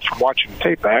couldn't tell from watching the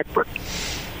tape back, but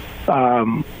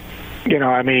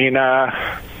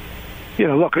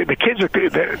look, the kids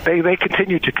they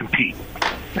continue to compete,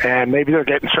 and maybe they're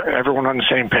getting everyone on the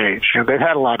same page. They've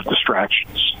had a lot of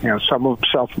distractions. Some of them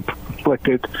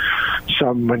self-inflicted,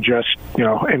 some just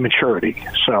immaturity.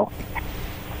 So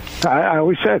I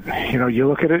always said, you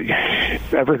look at it,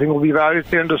 everything will be valued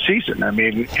at the end of the season. I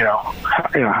mean,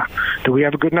 do we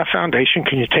have a good enough foundation?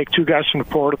 Can you take two guys from the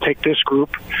portal, take this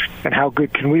group, and how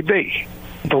good can we be?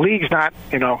 The league's not,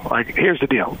 here's the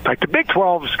deal. Like, the Big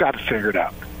 12 has got to figure it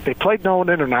out. They played no one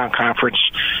in or non-conference.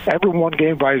 Everyone won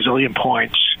game by a zillion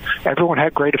points. Everyone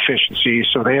had great efficiency,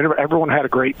 so everyone had a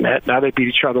great net. Now they beat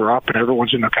each other up, and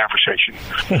everyone's in the conversation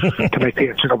to make the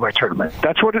NCAA tournament.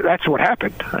 That's what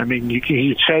happened. I mean,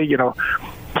 you say,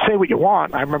 say what you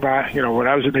want. I remember, when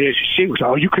I was in the ACC, it was,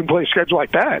 you can play a schedule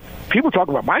like that. People talk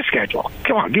about my schedule.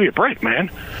 Come on, give me a break, man.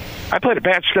 I played a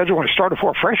bad schedule when I started for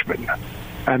a freshman.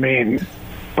 The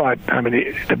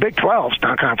Big 12's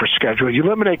non-conference schedule, you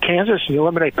eliminate Kansas and you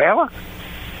eliminate Baylor,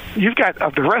 you've got,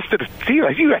 of the rest of the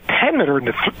field, you've got 10 that are in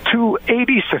the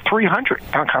 280s to 300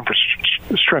 non-conference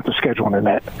strength of schedule in the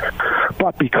net.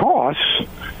 But because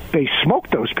they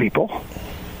smoked those people,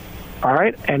 all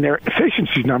right, and their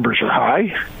efficiency numbers are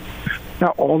high,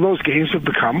 now all those games have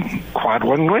become quad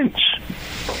one wins.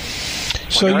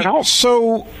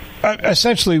 So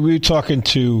essentially, we were talking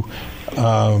to...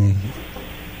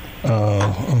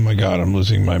 oh my God, I'm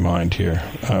losing my mind here.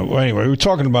 Anyway, we were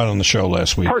talking about it on the show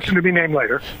last week. Person to be named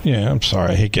later. Yeah, I'm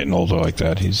sorry. I hate getting older like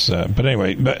that. But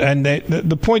anyway,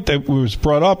 the point that was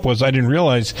brought up was I didn't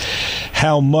realize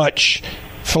how much,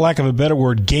 for lack of a better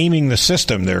word, gaming the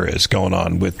system there is going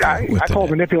on with. I call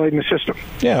it manipulating the system.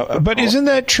 Yeah, but isn't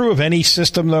that true of any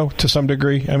system though, to some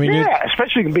degree? I mean,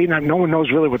 especially being that no one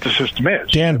knows really what the system is.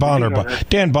 Dan Bonner, by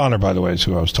the way, is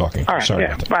who I was talking. All right, sorry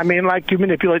about that. I mean, like, you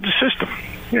manipulate the system.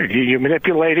 You're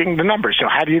manipulating the numbers. So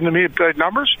how do you manipulate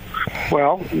numbers?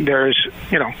 Well, there's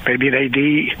maybe an AD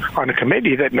on a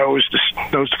committee that knows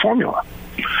the formula,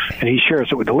 and he shares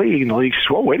it with the league, and the league says,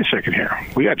 well, wait a second here.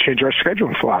 We got to change our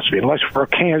scheduling philosophy. Unless we're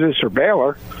Kansas or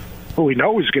Baylor, who we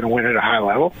know is going to win at a high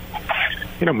level,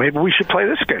 maybe we should play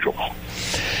this schedule.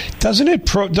 Doesn't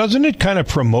it kind of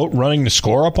promote running the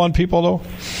score up on people, though?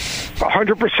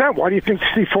 100%. Why do you think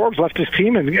Steve Forbes left his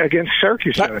team against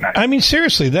Syracuse the other night? I mean,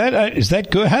 seriously, is that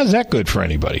good? How's that good for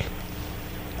anybody?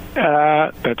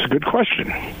 That's a good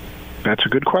question. I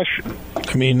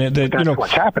mean, that's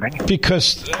what's happening.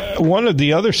 Because one of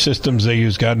the other systems they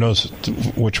use, God knows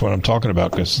which one I'm talking about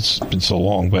because it's been so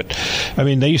long. But I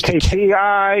mean, they used to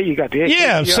KPI. You got the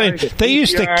AKPI, I'm saying they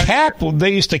used to cap. They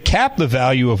used to cap the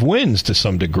value of wins to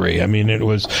some degree. I mean, it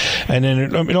was, and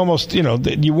then almost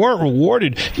you weren't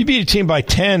rewarded. You beat a team by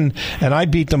 10, and I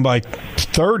beat them by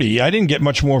 30. I didn't get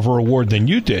much more of a reward than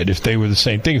you did if they were the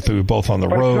same thing. If they were both on the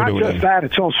road. It's not just that;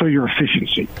 it's also your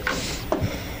efficiency.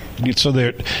 So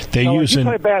they're using. If you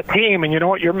play a bad team, and you know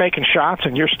what, you're making shots,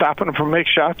 and you're stopping them from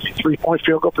making shots. Your 3-point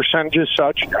field goal percentage is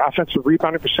such, and your offensive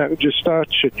rebounding percentage is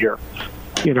such, and your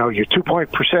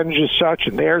 2-point percentage is such,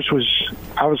 and theirs was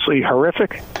obviously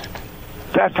horrific.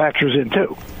 That factors in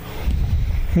too.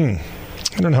 I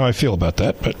don't know how I feel about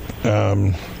that, but.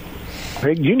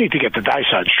 You need to get the dice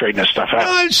on, straighten this stuff out.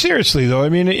 No, seriously, though. I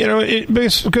mean,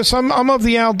 because I'm of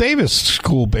the Al Davis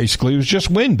school, basically. It was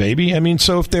just win, baby. I mean,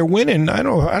 so if they're winning, I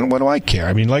don't. What do I care?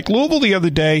 I mean, like Louisville the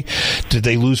other day, did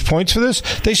they lose points for this?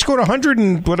 They scored 100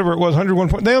 and whatever it was, 101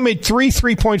 points. They only made 3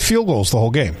 3-point field goals the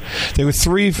whole game. They were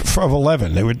 3 of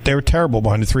 11. They were terrible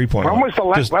behind the 3-point line. When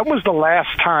was the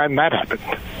last time that happened?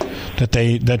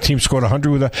 That team scored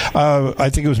 100 with I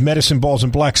think it was medicine balls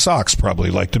and black socks, probably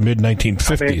like the mid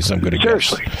 1950s. I'm going to guess.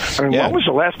 Seriously, when was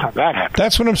the last time that happened?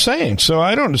 That's what I'm saying. So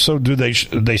I don't. So do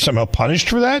they somehow punished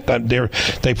for that?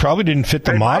 They probably didn't fit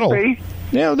the model.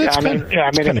 Yeah, that's kind of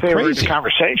if they were in crazy. the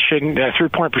conversation,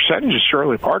 3-point percentage is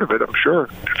surely part of it. I'm sure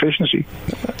efficiency.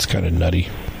 That's kind of nutty.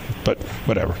 But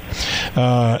whatever.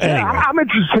 Anyway. I'm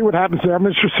interested to see what happens there. I'm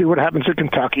interested to see what happens in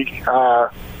Kentucky. I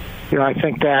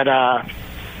think that.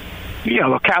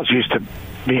 Cal's used to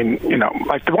being,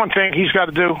 like the one thing he's got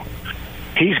to do,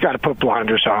 he's got to put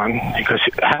blinders on because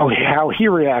how he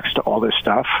reacts to all this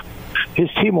stuff, his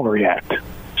team will react.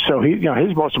 So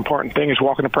his most important thing is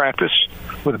walking to practice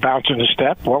with a bounce in his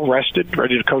step, well rested,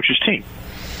 ready to coach his team.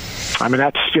 I mean,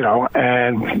 that's,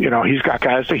 he's got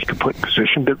guys that he can put in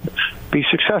position to be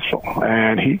successful.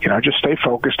 And he, just stay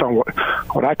focused on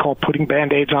what I call putting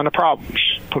Band-Aids on the problems.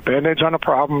 Put Band-Aids on the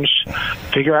problems,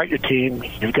 figure out your team.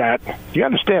 You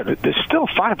understand that there's still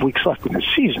 5 weeks left in the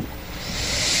season.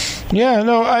 Yeah,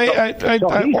 no,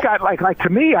 so he's got like to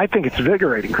me, I think it's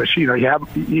invigorating because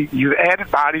you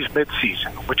added bodies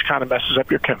mid-season, which kind of messes up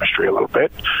your chemistry a little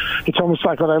bit. It's almost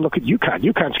like when I look at UConn.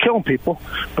 UConn's killing people,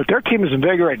 but their team is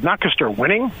invigorated not because they're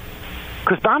winning.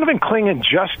 Because Donovan Clingan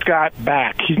just got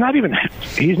back. He's not even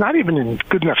in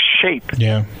good enough shape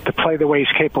to play the way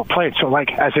he's capable of playing. So,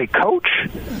 like, as a coach,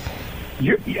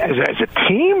 as a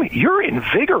team, you're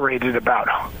invigorated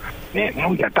about,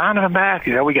 man, we got Donovan back.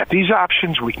 We got these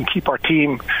options. We can keep our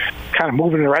team kind of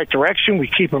moving in the right direction. We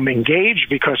keep them engaged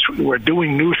because we're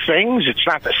doing new things. It's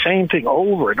not the same thing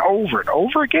over and over and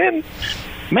over again.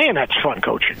 Man, that's fun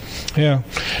coaching. Yeah.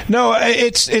 No,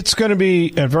 it's going to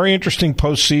be a very interesting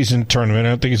postseason tournament.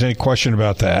 I don't think there's any question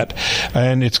about that.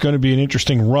 And it's going to be an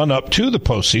interesting run-up to the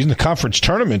postseason. The conference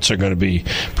tournaments are going to be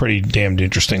pretty damned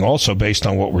interesting also based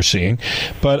on what we're seeing.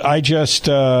 But I just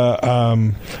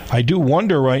I do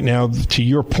wonder right now, to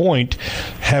your point,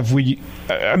 have we –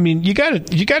 I mean, you got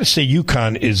to say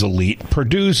UConn is elite,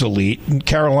 Purdue's elite, and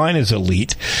Carolina's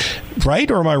elite,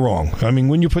 right? Or am I wrong? I mean,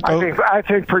 when you put those, I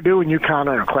think Purdue and UConn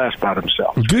are in a class by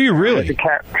themselves. Do you really? I think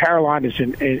Carolina's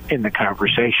in the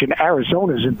conversation.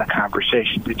 Arizona's in the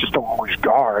conversation. They just don't always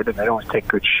guard, and they don't take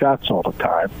good shots all the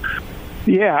time.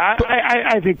 Yeah,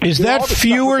 I think. Is that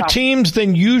fewer teams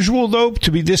than usual, though, to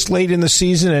be this late in the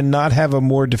season and not have a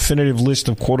more definitive list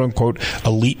of "quote unquote"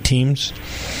 elite teams?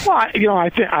 Well,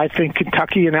 I think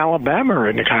Kentucky and Alabama are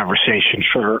in the conversation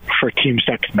for teams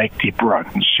that can make deep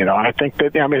runs. I think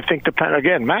that. I think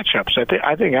again matchups.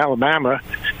 I think Alabama.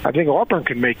 I think Auburn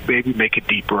can maybe make a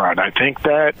deep run. I think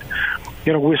that.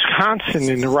 Wisconsin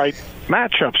in the right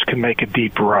matchups can make a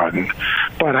deep run.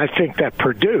 But I think that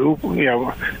Purdue,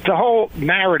 the whole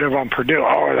narrative on Purdue,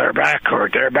 they're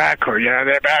backcourt, they're back.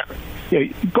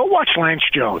 Go watch Lance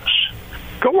Jones.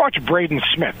 Go watch Braden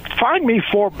Smith. Find me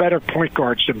 4 better point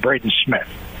guards than Braden Smith.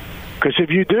 Because if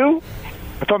you do,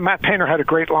 I thought Matt Painter had a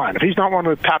great line. If he's not one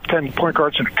of the top 10 point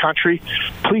guards in the country,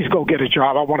 please go get a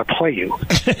job. I want to play you.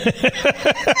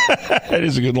 That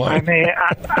is a good line.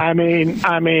 I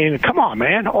mean, come on,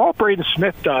 man. All Braden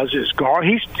Smith does is guard.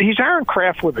 He's Aaron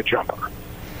Craft with a jumper.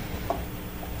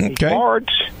 Okay. He guards,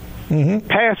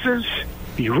 passes,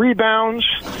 he rebounds,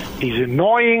 he's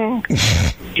annoying,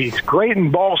 he's great in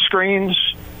ball screens.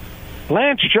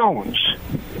 Lance Jones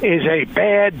is a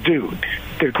bad dude.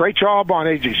 Did a great job on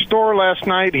A.J. Storr last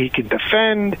night. He can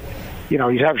defend. He's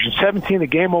averaging 17 a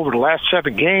game over the last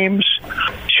 7 games,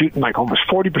 shooting like almost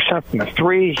 40% from the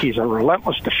 3. He's a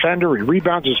relentless defender. He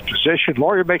rebounds his position.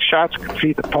 Lawyer makes shots, can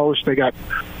feed the post. They got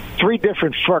 3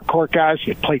 different front court guys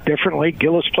that play differently.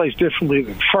 Gillis plays differently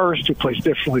than First, who plays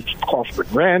differently than Kaufman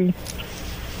Wren.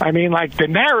 I mean, like, the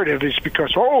narrative is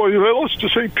because, they lost to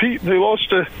St. Pete and they lost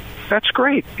to... That's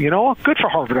great. Good for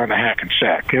Harvard on the hack and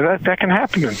sack. That can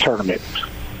happen in a tournament.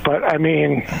 But, I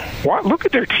mean, look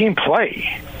at their team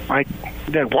play.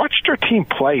 Watch their team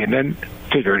play and then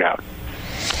figure it out.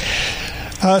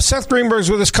 Seth Greenberg's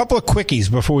with us. A couple of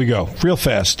quickies before we go, real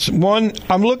fast. One,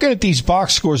 I'm looking at these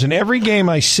box scores, and every game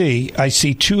I see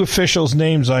 2 officials'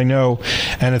 names I know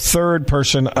and a third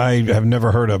person I have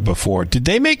never heard of before. Did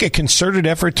they make a concerted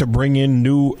effort to bring in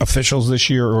new officials this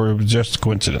year, or it was just a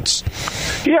coincidence?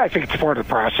 Yeah, I think it's part of the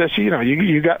process. You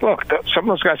got some of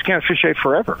those guys can't officiate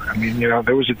forever. I mean,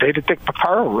 there was a day that Dick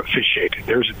Picaro officiated.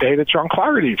 There was a day that John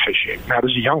Clarity officiated. Now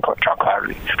there's a young John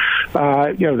Clarity.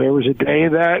 There was a day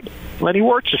that Lenny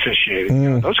Wirtz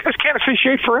officiated. Those guys can't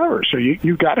officiate forever, so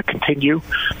you got to continue.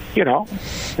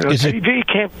 TV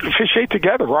can't officiate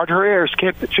together. Roger Ayers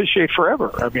can't officiate forever.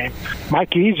 I mean,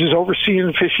 Mike Eads is overseeing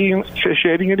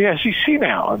officiating in the SEC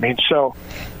now. I mean, so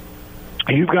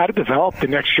you've got to develop the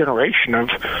next generation of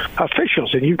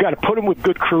officials, and you've got to put them with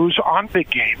good crews on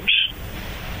big games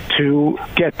to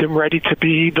get them ready to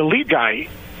be the lead guy,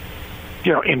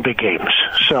 in big games.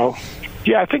 So.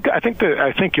 Yeah, I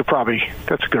think you're probably,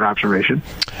 that's a good observation.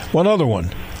 One other one.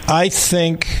 I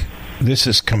think this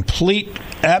is complete,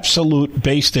 absolute,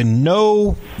 based in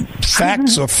no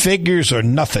facts or figures or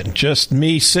nothing. Just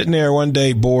me sitting there one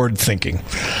day bored thinking.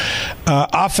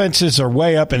 Offenses are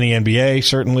way up in the NBA.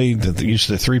 Certainly, the use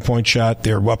of the 3-point shot,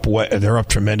 they're up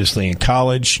tremendously in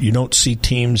college. You don't see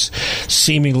teams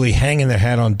seemingly hanging their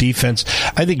hat on defense.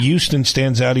 I think Houston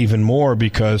stands out even more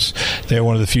because they're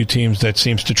one of the few teams that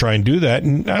seems to try and do that.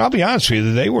 And I'll be honest with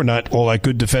you, they were not all that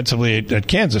good defensively at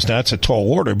Kansas. Now, that's a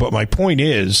tall order, but my point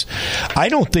is, I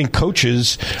don't think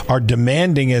coaches are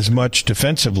demanding as much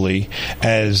defensively defensively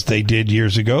as they did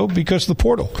years ago because of the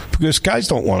portal. Because guys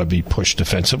don't want to be pushed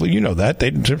defensively. You know that.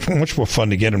 It's much more fun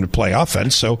to get them to play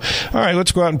offense. So, all right,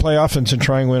 let's go out and play offense and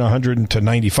try and win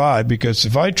 100-95, because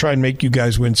if I try and make you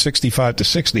guys win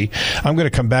 65-60, I'm going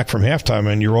to come back from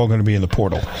halftime and you're all going to be in the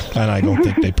portal. And I don't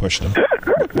think they push them.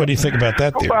 What do you think about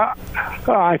that theory?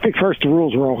 I think first the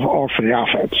rules are all for the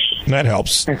offense. That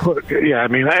helps. Yeah, I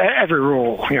mean, every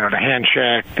rule, the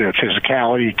handshake, the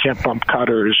physicality, you can't bump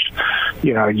cutters,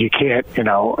 you can't,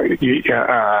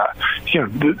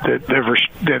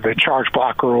 the charge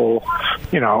block rule,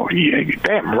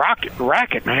 damn,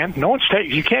 racket, man. No one's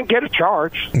you can't get a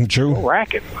charge. True.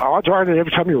 Racket. Odds are that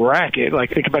every time you rack it,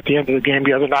 like think about the end of the game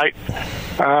the other night,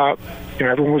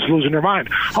 everyone was losing their mind.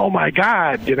 Oh my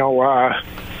God, I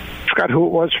forgot who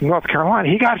it was from North Carolina.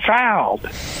 He got fouled.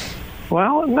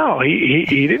 Well, no,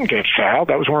 he didn't get fouled.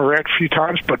 That was one of the rare few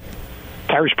times, but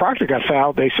Tyrese Proctor got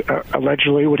fouled,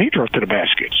 allegedly, when he drove to the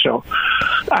basket. So,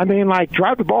 I mean,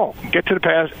 drive the ball, get to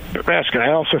the basket.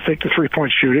 I also think the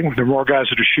three-point shooting, there are more guys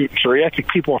that are shooting three. I think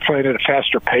people are playing at a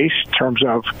faster pace in terms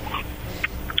of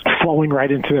flowing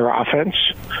right into their offense.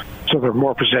 So there are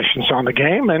more possessions on the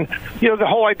game. And, the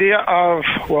whole idea of,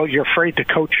 well, you're afraid to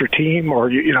coach your team or,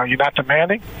 you're not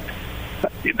demanding,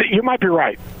 you might be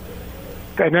right.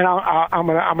 And then I'm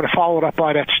going to follow it up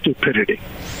by that stupidity.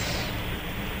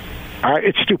 All right,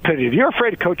 it's stupidity. If you're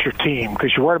afraid to coach your team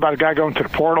because you're worried about a guy going to the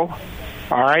portal,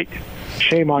 all right,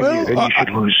 shame on you. Then you should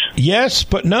lose. Yes,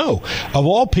 but no. Of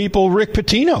all people, Rick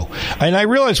Pitino. And I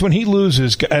realize when he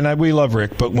loses, and we love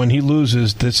Rick, but when he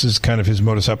loses, this is kind of his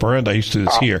modus operandi. I used to do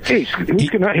this here. He's going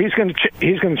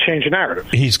to change the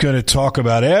narrative. He's going to talk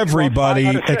about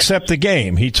everybody except the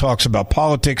game. He talks about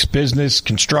politics, business,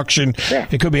 construction. Yeah.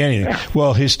 It could be anything. Yeah.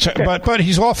 Well, but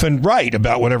he's often right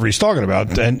about whatever he's talking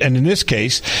about. And in this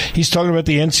case, he's talking about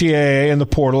the NCAA and the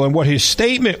portal. And what his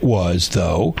statement was,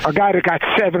 though, a guy that got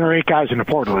 7 or 8 guys in the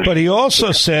portal. But he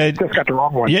also said, just got the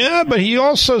wrong one. Yeah, but he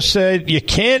also said you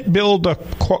can't build a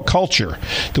culture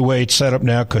the way it's set up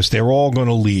now because they're all going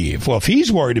to leave. Well, if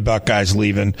he's worried about guys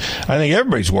leaving, I think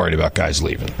everybody's worried about guys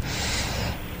leaving.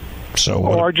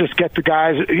 Or just get the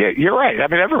guys. Yeah, you're right. I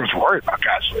mean, everyone's worried about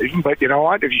guys leaving, but you know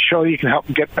what? If you show you can help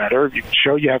them get better, if you can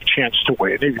show you have a chance to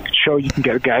win, if you can show you can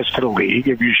get guys to the league,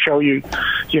 if you show you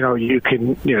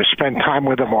can spend time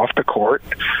with them off the court,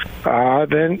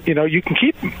 then you can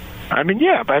keep them. I mean,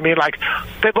 yeah, but I mean,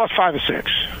 they've lost 5 or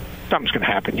 6. Something's going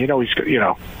to happen.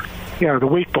 The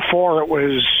week before it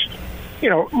was,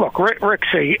 look, Rick's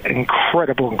an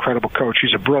incredible coach.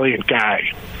 He's a brilliant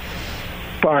guy,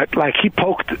 but he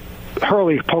poked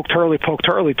Hurley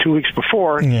 2 weeks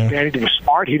before. Yeah. Danny was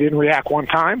smart. He didn't react one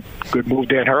time. Good move,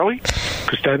 Dan Hurley.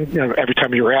 Because then, every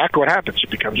time you react, what happens? It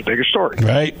becomes a bigger story.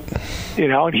 Right.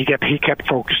 And he kept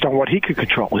focused on what he could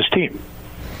control, his team.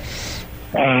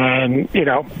 And,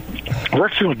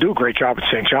 Rick's going to do a great job at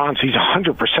St. John's. He's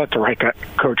 100% the right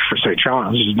coach for St.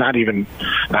 John's. There's not even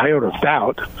an iota of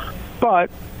doubt. But,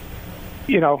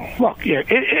 look,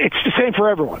 it's the same for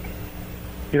everyone.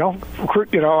 To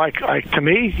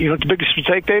me, the biggest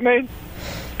mistake they made?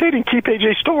 They didn't keep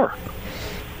A.J. Storr.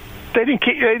 They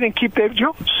didn't keep David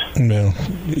Jones. No,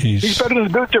 he's better than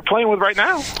the dude they're playing with right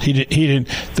now. He didn't.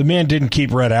 The man didn't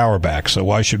keep Red Auerbach, so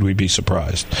why should we be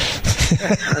surprised?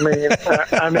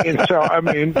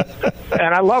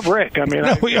 and I love Rick. I mean,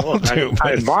 we all do.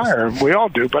 I admire him. We all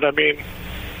do. But I mean,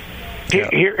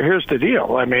 here's the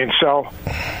deal. I mean, so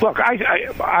look,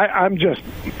 I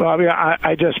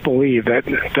just believe that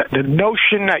the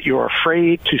notion that you're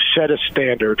afraid to set a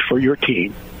standard for your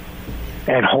team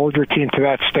and hold your team to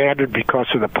that standard because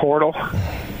of the portal,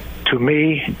 to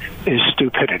me, is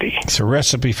stupidity. It's a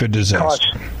recipe for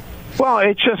disaster.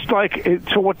 It's just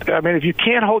if you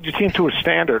can't hold your team to a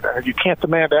standard, and if you can't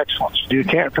demand excellence, you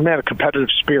can't demand a competitive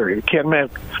spirit, you can't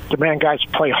demand guys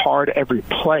play hard every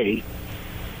play,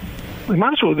 you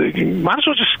might as well just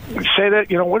say that,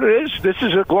 what it is. This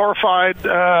is a glorified,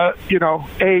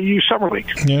 AAU summer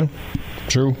league. Yeah.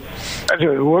 True.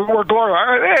 We're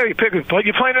glorified. Hey,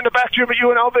 you're playing in the back gym at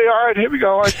UNLV. All right, here we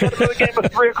go. I got another game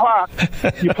at 3 o'clock.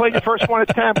 You played your first one at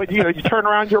 10, but you turn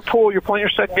around your pool. You're playing your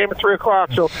second game at 3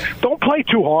 o'clock. So don't play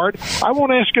too hard. I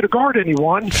won't ask you to guard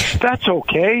anyone. That's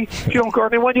okay. If you don't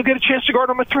guard anyone, you get a chance to guard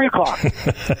them at 3 o'clock.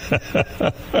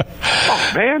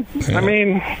 Oh man, I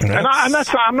mean,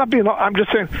 I'm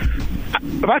just saying.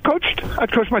 If I coached,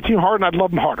 I'd coach my team hard, and I'd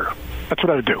love them harder. That's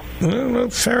what I would do. Well,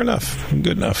 fair enough.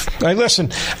 Good enough.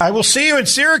 Listen, I will see you in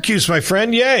Syracuse, my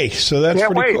friend. Yay. So that's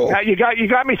pretty cool. You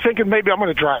got me thinking maybe I'm going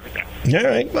to drive again.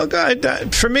 All right. Well,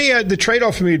 God, for me, the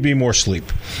trade-off for me would be more sleep.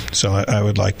 So I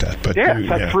would like that. But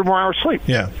that's 3 more hours sleep.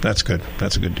 Yeah, that's good.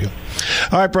 That's a good deal.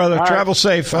 All right, brother. Travel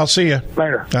safe. I'll see you.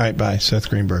 Later. All right, bye. Seth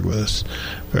Greenberg with us.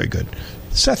 Very good.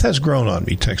 Seth has grown on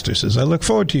me, Texter says. I look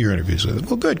forward to your interviews with him.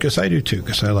 Well, good, because I do too,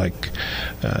 because I like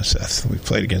Seth. We've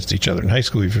played against each other in high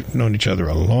school. We've known each other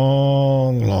a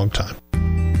long, long time.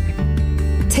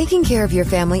 Taking care of your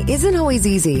family isn't always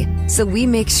easy, so we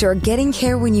make sure getting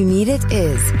care when you need it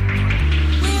is.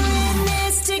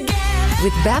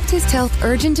 With Baptist Health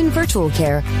Urgent and Virtual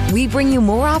Care, we bring you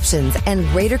more options and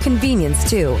greater convenience,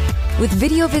 too. With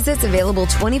video visits available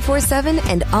 24/7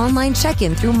 and online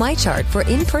check-in through MyChart for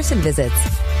in-person visits.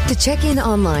 To check in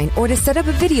online or to set up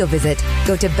a video visit,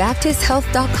 go to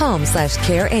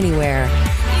baptisthealth.com/care anywhere.